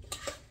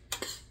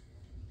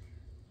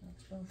 One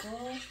spoonful.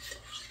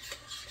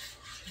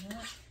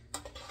 Yeah.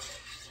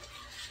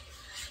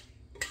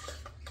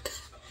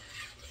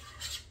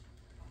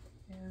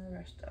 And the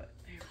rest of it.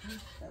 There we go.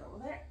 Put that over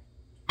there.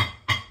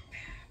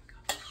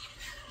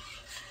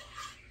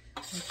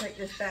 I'll take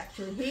this back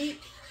to the heat.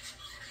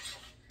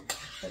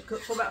 Let it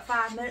cook for about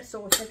 5 minutes so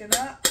we'll thicken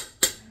up.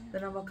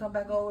 Then I'm going to come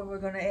back over and we're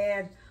going to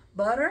add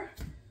butter.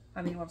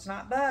 I mean, well, it's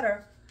not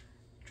butter.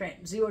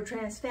 Zero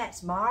trans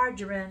fats,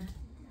 margarine,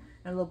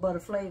 and a little butter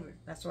flavored.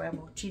 That's why I'm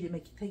going to cheat it,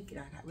 make you think I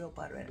got real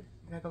butter in it.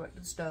 And I go back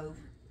to the stove.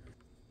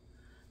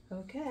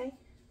 Okay,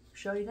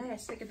 show you that.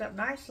 It's thickened up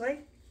nicely.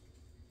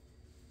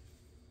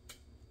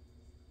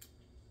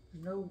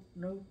 No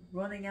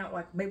running out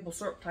like maple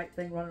syrup type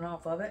thing running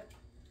off of it.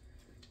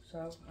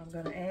 So I'm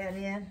going to add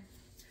in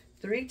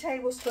 3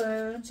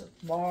 tablespoons of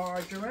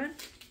margarine.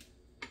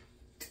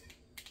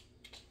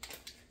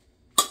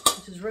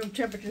 This is room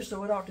temperature,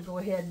 so it ought to go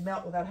ahead and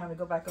melt without having to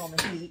go back on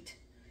the heat.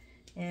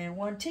 And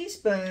 1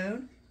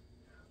 teaspoon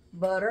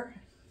butter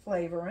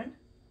flavoring.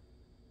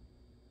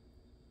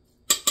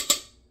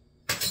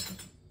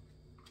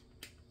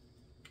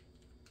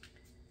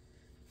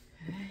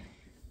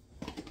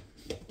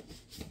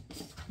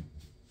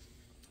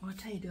 I want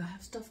to tell you, do I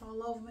have stuff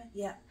all over me?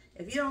 Yeah.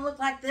 If you don't look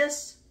like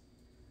this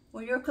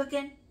when you're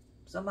cooking,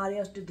 somebody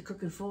else did the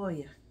cooking for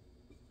you.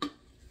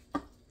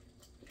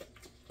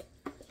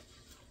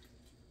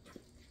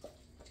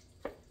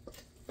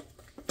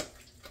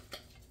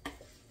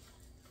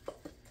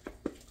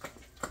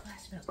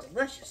 That smells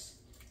delicious.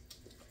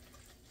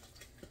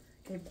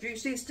 Okay, you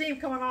see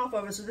steam coming off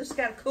of it, so this has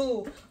got to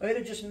cool, or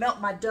it'll just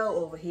melt my dough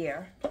over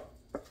here.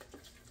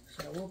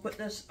 So we'll put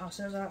this, as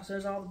soon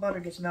as all the butter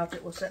gets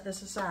melted, we'll set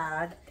this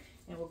aside.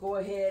 And we'll go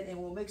ahead and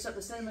we'll mix up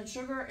the cinnamon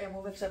sugar and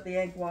we'll mix up the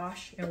egg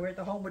wash. And we're at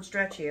the homeward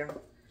stretch here.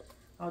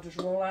 I'll just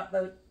roll out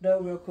the dough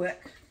real quick.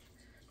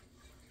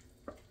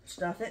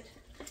 Stuff it.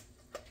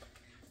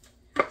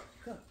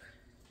 Cook.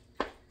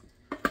 Bring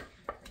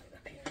it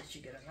up here so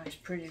you get a nice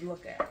pretty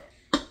look at it.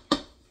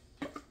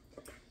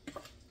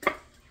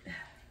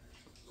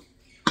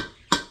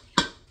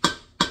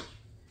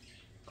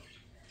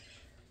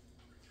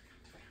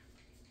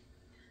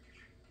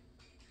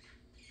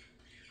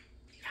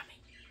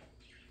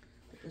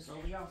 This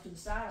over here off to the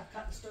side. I've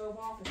cut the stove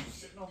off. It's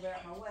just sitting over there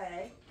out my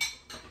way.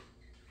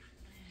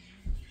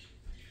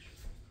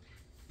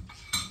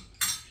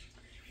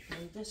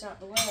 Move this out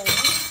the way.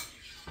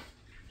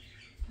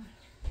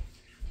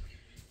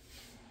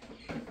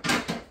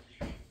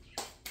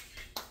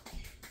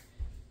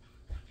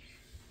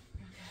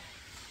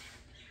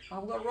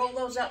 I'm going to roll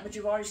those up, but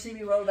you've already seen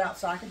me roll out,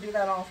 so I can do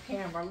that off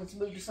camera. Let's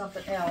move to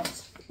something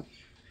else.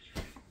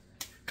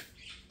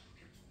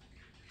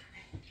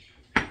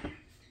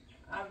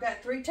 I've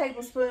got 3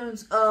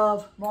 tablespoons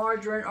of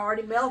margarine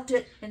already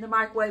melted in the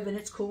microwave, and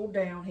it's cooled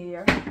down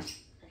here. I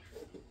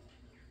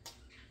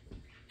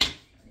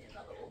need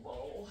another little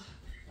bowl.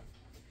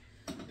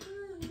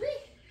 Okay.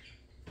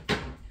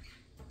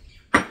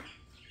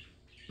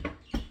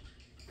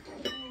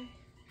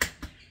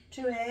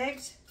 2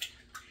 eggs.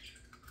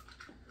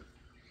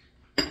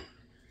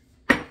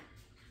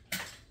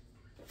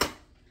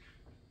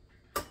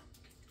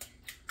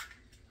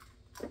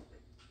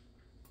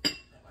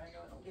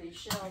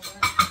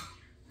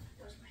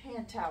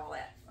 towel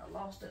at? I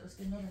lost it. Let's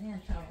get another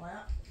hand towel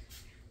out.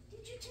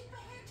 Did you take my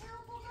hand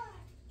towel, Bogart?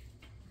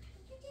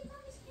 Did you take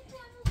Mommy's hand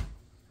towel?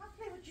 I'll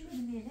play with you in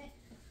a minute.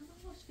 I'm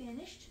almost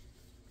finished.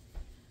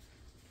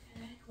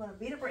 Okay, we're going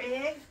to beat up our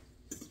egg.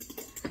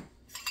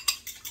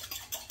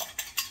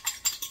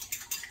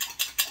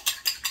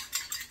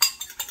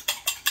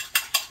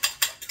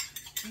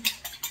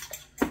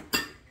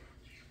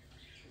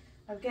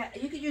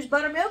 You can use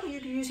buttermilk or you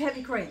can use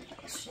heavy cream.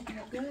 It's shaking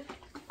up good.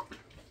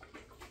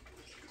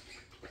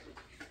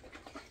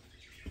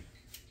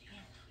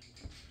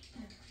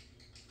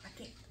 I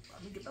can't.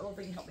 Let me get my little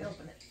thing and help me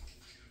open it.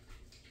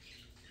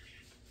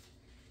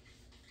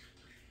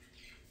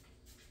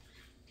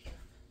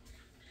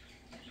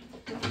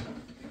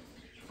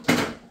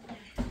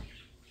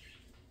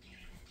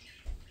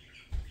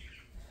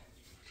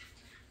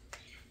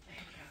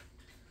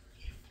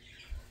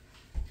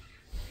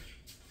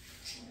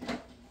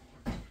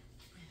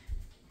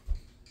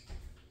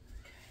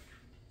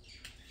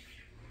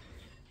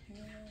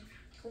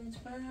 Clean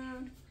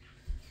spoon.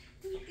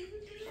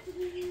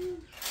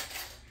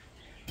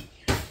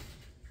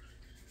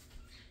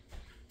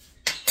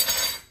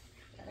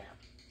 That out.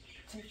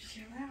 Take the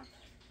seal out.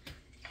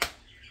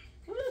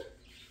 Woo.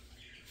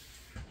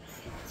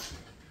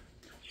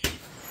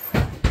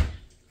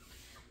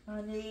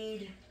 I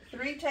need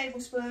 3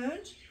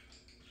 tablespoons.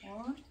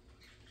 1,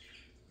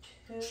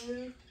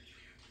 2,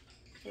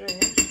 3.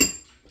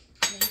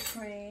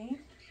 Cream.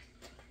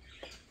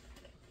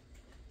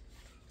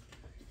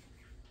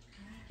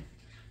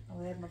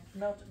 I'll add my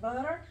melted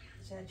butter.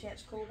 Just had a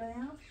chance to cool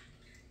down.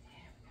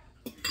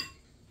 There we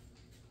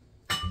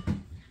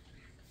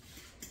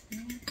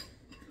go.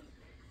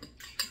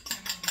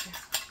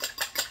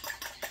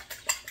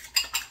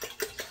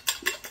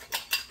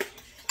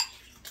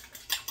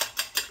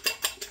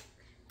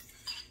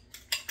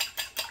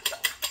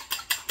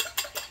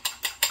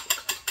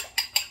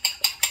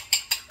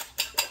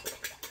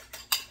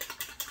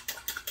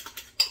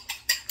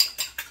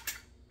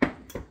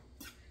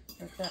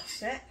 Let that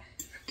set.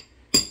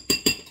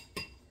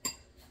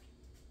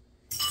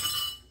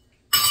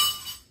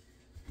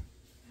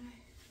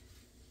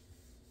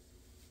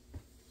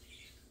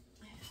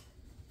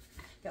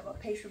 Got my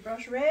pastry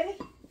brush ready.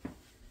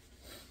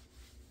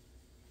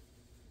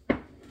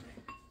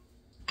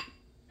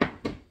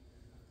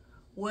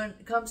 When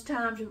it comes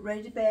time to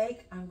ready to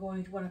bake, I'm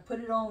going to, when I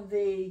put it on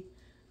the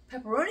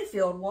pepperoni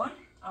filled one,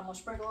 I'm going to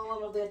sprinkle a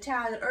little of the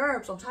Italian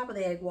herbs on top of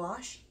the egg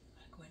wash.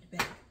 I'm going to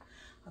bake.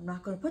 I'm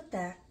not going to put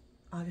that,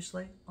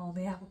 obviously, on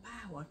the apple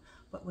pie one.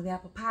 But when the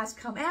apple pies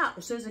come out,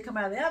 as soon as they come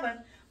out of the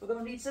oven, we're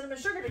going to need cinnamon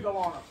sugar to go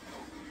on them.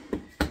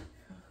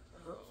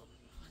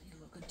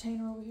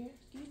 Container over here.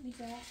 Excuse me,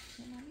 guys.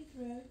 Don't mind me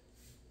through.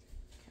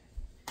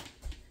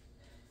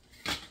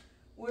 Okay.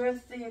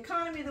 With the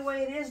economy the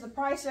way it is, the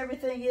price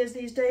everything is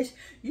these days,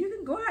 you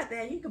can go out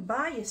there and you can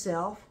buy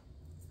yourself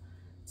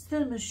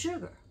cinnamon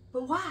sugar.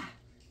 But why?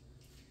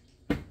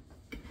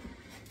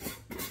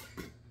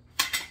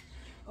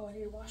 Oh, I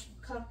need to wash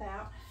my cup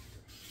out.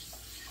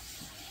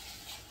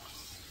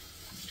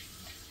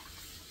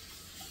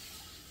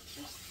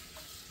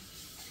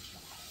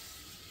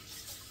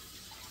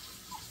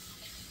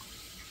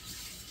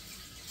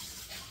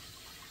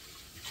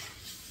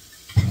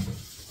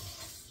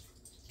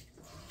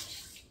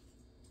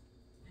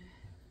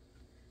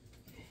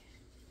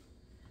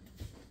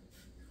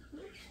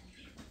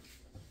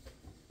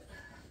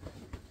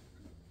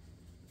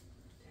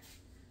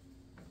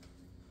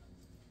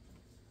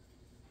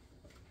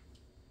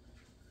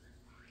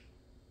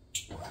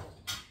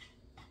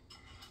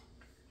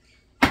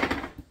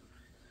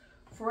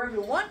 For every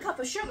 1 cup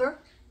of sugar,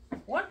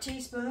 1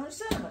 teaspoon of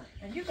cinnamon.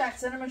 And you got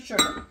cinnamon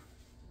sugar.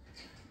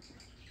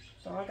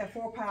 So I got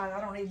 4 pies. I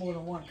don't need more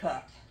than 1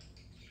 cup.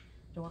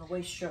 Don't want to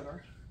waste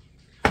sugar.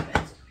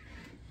 Expensive.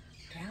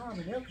 A gallon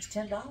of milk is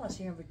 $10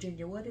 here in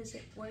Virginia. What is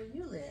it where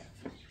you live?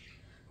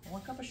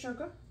 1 cup of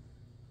sugar.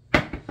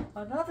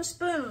 Another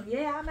spoon.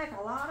 Yeah, I make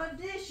a lot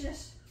of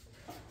dishes.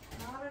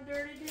 A lot of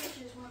dirty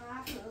dishes when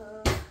I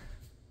cook.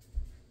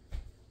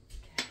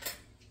 Okay.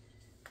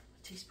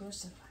 A teaspoon of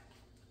cinnamon.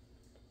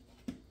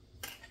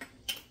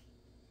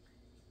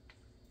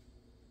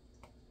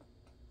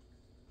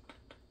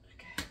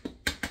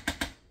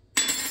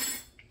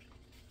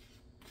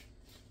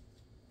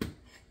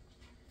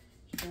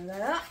 Stir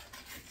that up.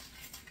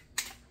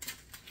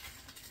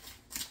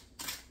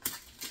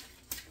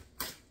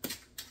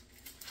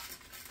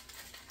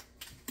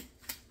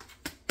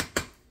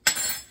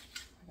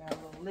 I got a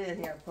little lid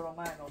here to put on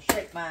mine. I'm gonna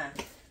shake mine.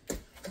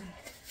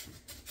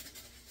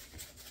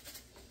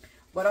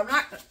 But I'm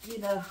not, you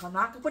know, I'm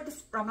not gonna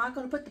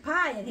put the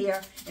pie in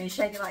here and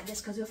shake it like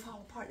this because it'll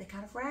fall apart. They're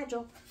kind of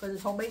fragile because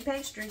it's homemade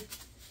pastry.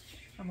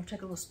 I'm gonna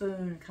take a little spoon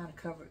and kind of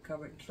cover it,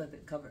 and flip it,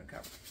 and cover it, and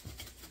cover it.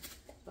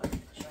 But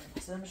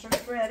cinnamon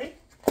sugar's ready.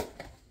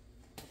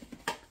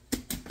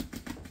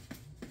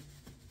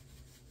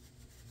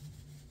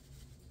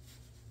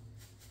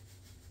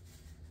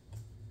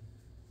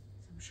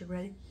 Cinnamon sugar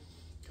ready.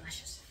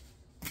 Delicious.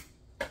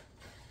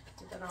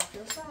 Take that off to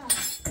the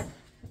side.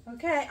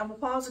 Okay, I'm gonna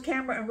pause the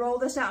camera and roll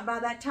this out, and by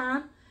that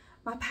time,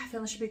 my pie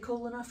filling should be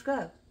cool enough to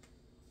go.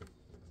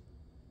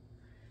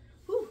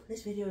 Whew,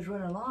 this video is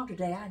running long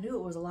today. I knew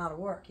it was a lot of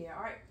work. Yeah,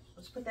 all right,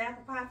 let's put the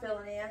apple pie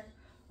filling in.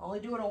 Only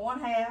do it on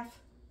 1/2.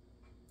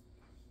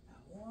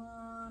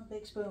 One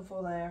big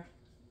spoonful there.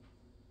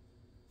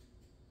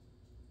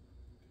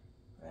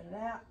 Spread it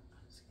out.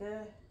 That's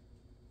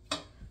good.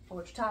 Pull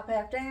your top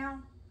half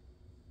down.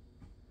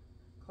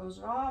 Close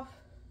it off.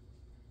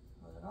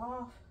 Close it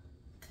off.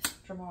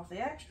 Trim off the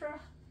extra.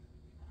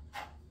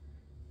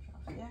 Trim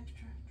off the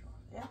extra. Trim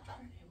off the extra.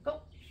 Here we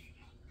go.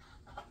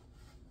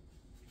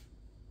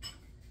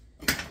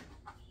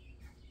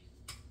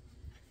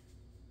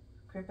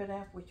 Crimp it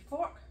up with your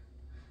fork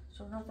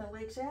so nothing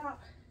leaks out.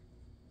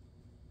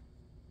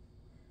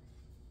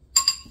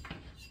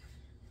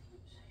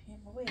 Oops,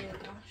 in my way,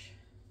 gosh.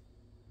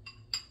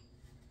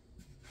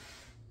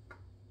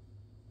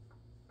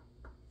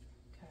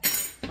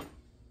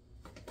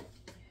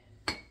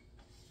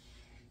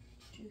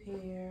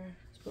 Here.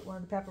 Let's put one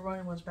of the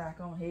pepperoni ones back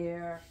on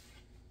here.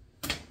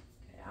 Okay,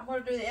 I'm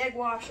going to do the egg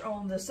wash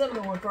on the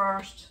cinnamon one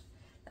first.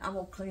 I'm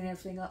going to clean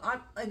everything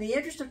up. In the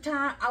interest of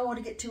time, I want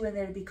to get 2 in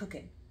there to be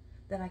cooking.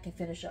 Then I can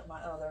finish up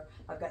my other.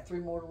 I've got 3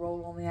 more to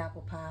roll on the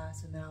apple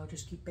pies, and then I'll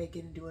just keep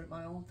baking and doing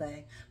my own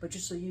thing. But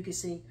just so you can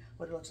see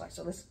what it looks like.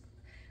 So let's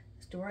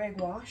do our egg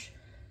wash.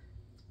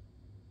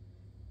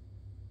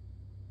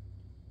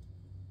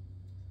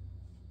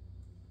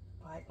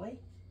 Lightly,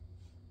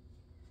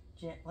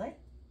 gently.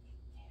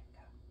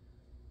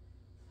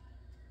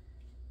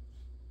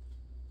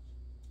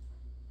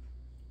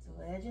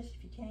 The edges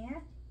if you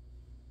can.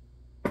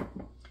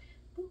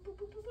 Boop, boop,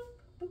 boop, boop,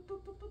 boop, boop,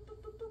 boop, boop, boop,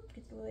 boop, boop.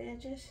 Get the little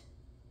edges.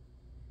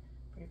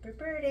 Pretty, pretty,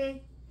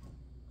 pretty.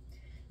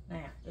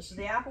 Now, this is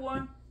the apple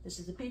one. This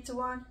is the pizza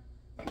one.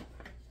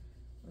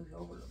 Move you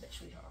over a little bit,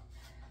 sweetheart.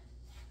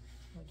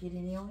 I'll get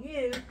any on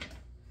you.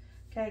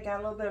 Okay, got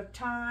a little bit of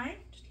thyme.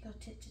 Just a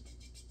little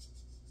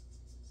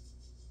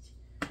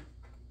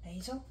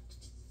basil.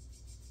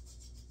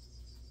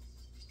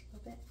 Just a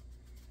little bit.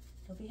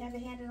 Don't be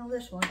heavy-handed on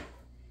this one.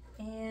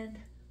 And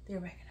the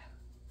oregano.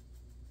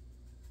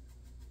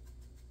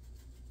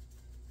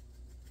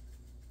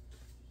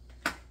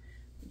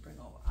 Bring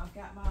over. I've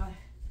got my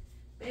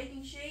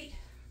baking sheet.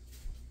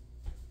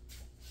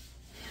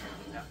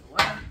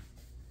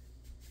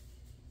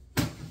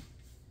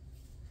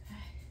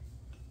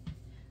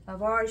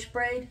 I've already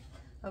sprayed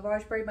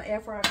my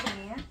AirFryer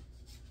pan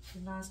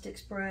with non-stick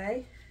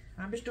spray.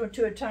 I'm just doing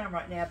 2 at a time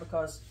right now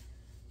because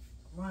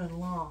I'm running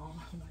long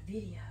on my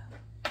video.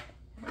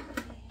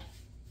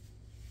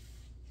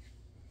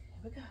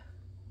 Here we go.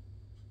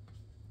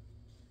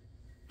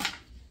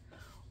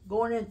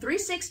 Going in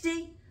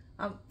 360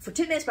 for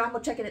 10 minutes, but I'm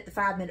going to check it at the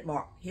 5-minute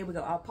mark. Here we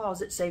go. I'll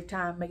pause it to save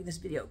time making this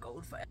video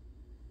go fast.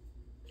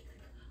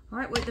 All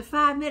right, with the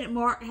 5-minute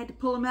mark, I had to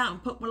pull them out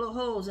and poke my little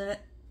holes in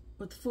it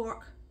with the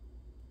fork.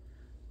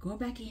 Going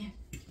back in.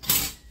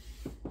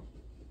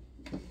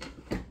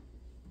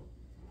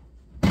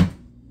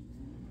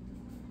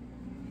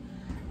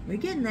 We're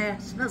getting there.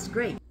 It smells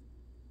great.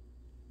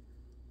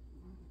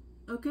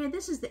 Okay,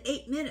 this is the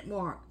 8-minute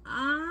mark.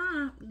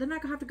 They're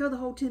not gonna have to go the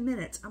whole 10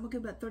 minutes. I'm gonna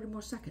give about 30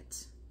 more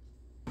seconds.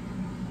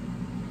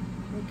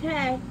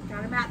 Okay,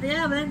 got them out of the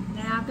oven.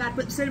 Now I've got to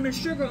put cinnamon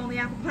sugar on the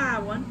apple pie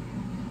one.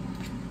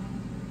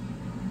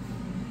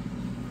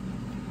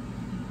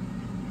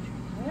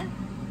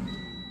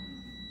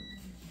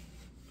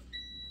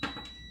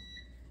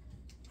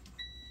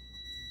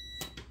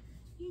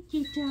 You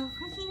cute dog.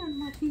 I sit on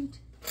my feet.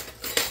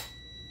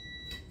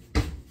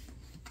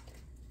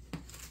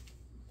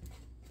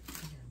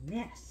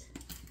 Mess.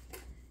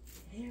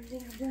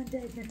 Everything I've done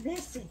today has been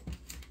messy.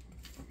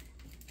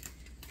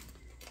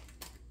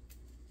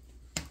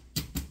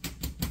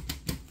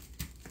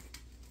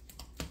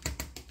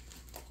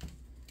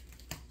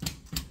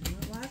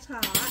 While it's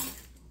hot,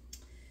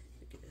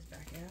 get this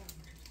back out on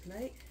the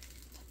plate.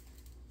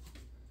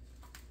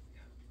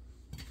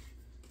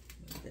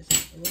 Move this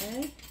out of the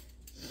way.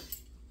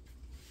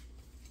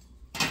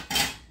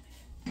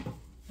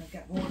 I've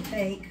got more to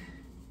bake.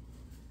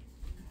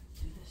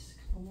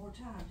 More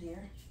times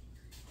here.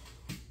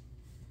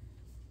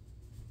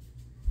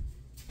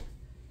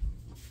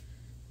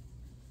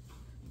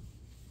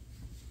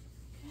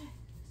 Okay,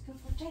 let's go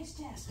for a taste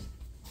test.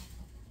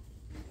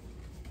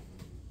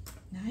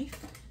 Knife.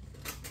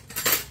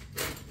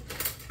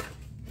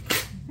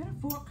 And a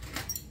fork.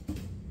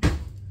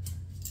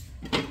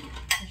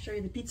 I'll show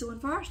you the pizza one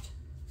first.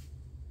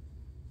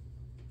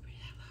 Pretty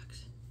that looks.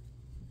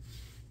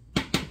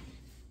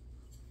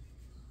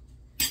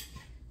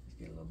 Let's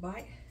get a little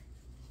bite.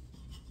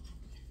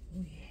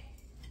 Oh yeah.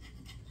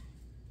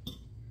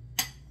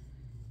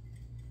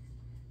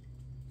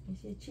 You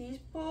see a cheese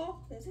ball?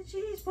 There's a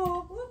cheese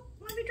ball. Whoop,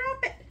 let me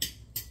drop it.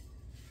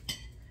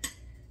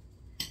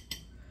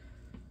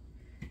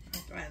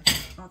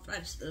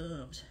 Arthritis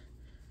thumbs.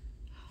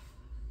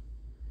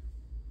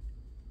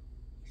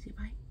 You see a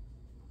bite?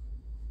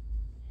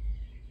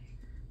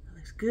 That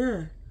looks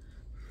good.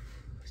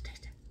 Let's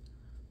taste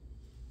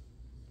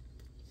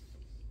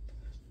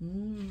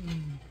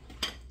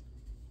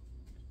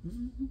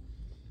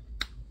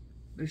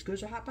As good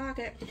as a Hot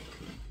Pocket.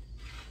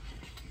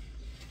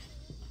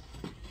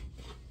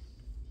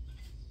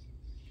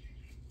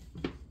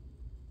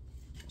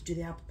 Let's do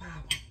the apple pie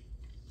one.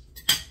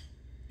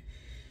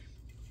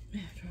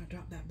 Yeah, try to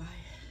drop that bite.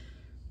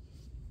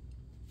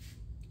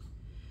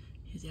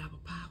 Here's the apple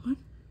pie one.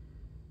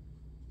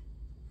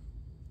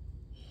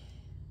 Yeah,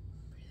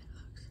 pretty that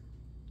looks.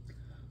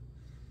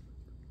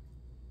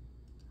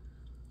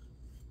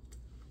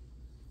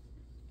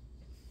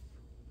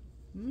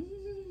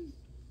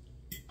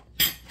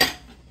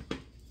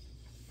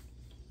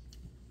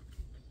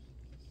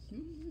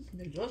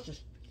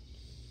 Delicious.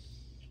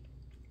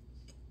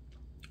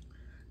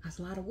 That's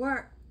a lot of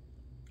work,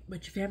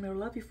 but your family will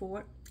love you for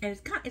it. And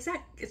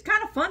it's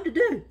kind of fun to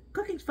do.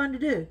 Cooking's fun to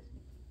do.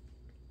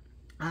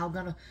 I'm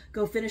gonna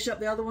go finish up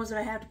the other ones that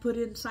I have to put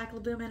in, cycle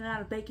them in and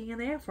out of baking in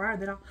the air fryer.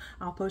 Then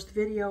I'll post the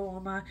video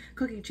on my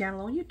cooking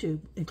channel on YouTube,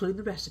 including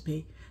the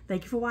recipe.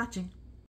 Thank you for watching.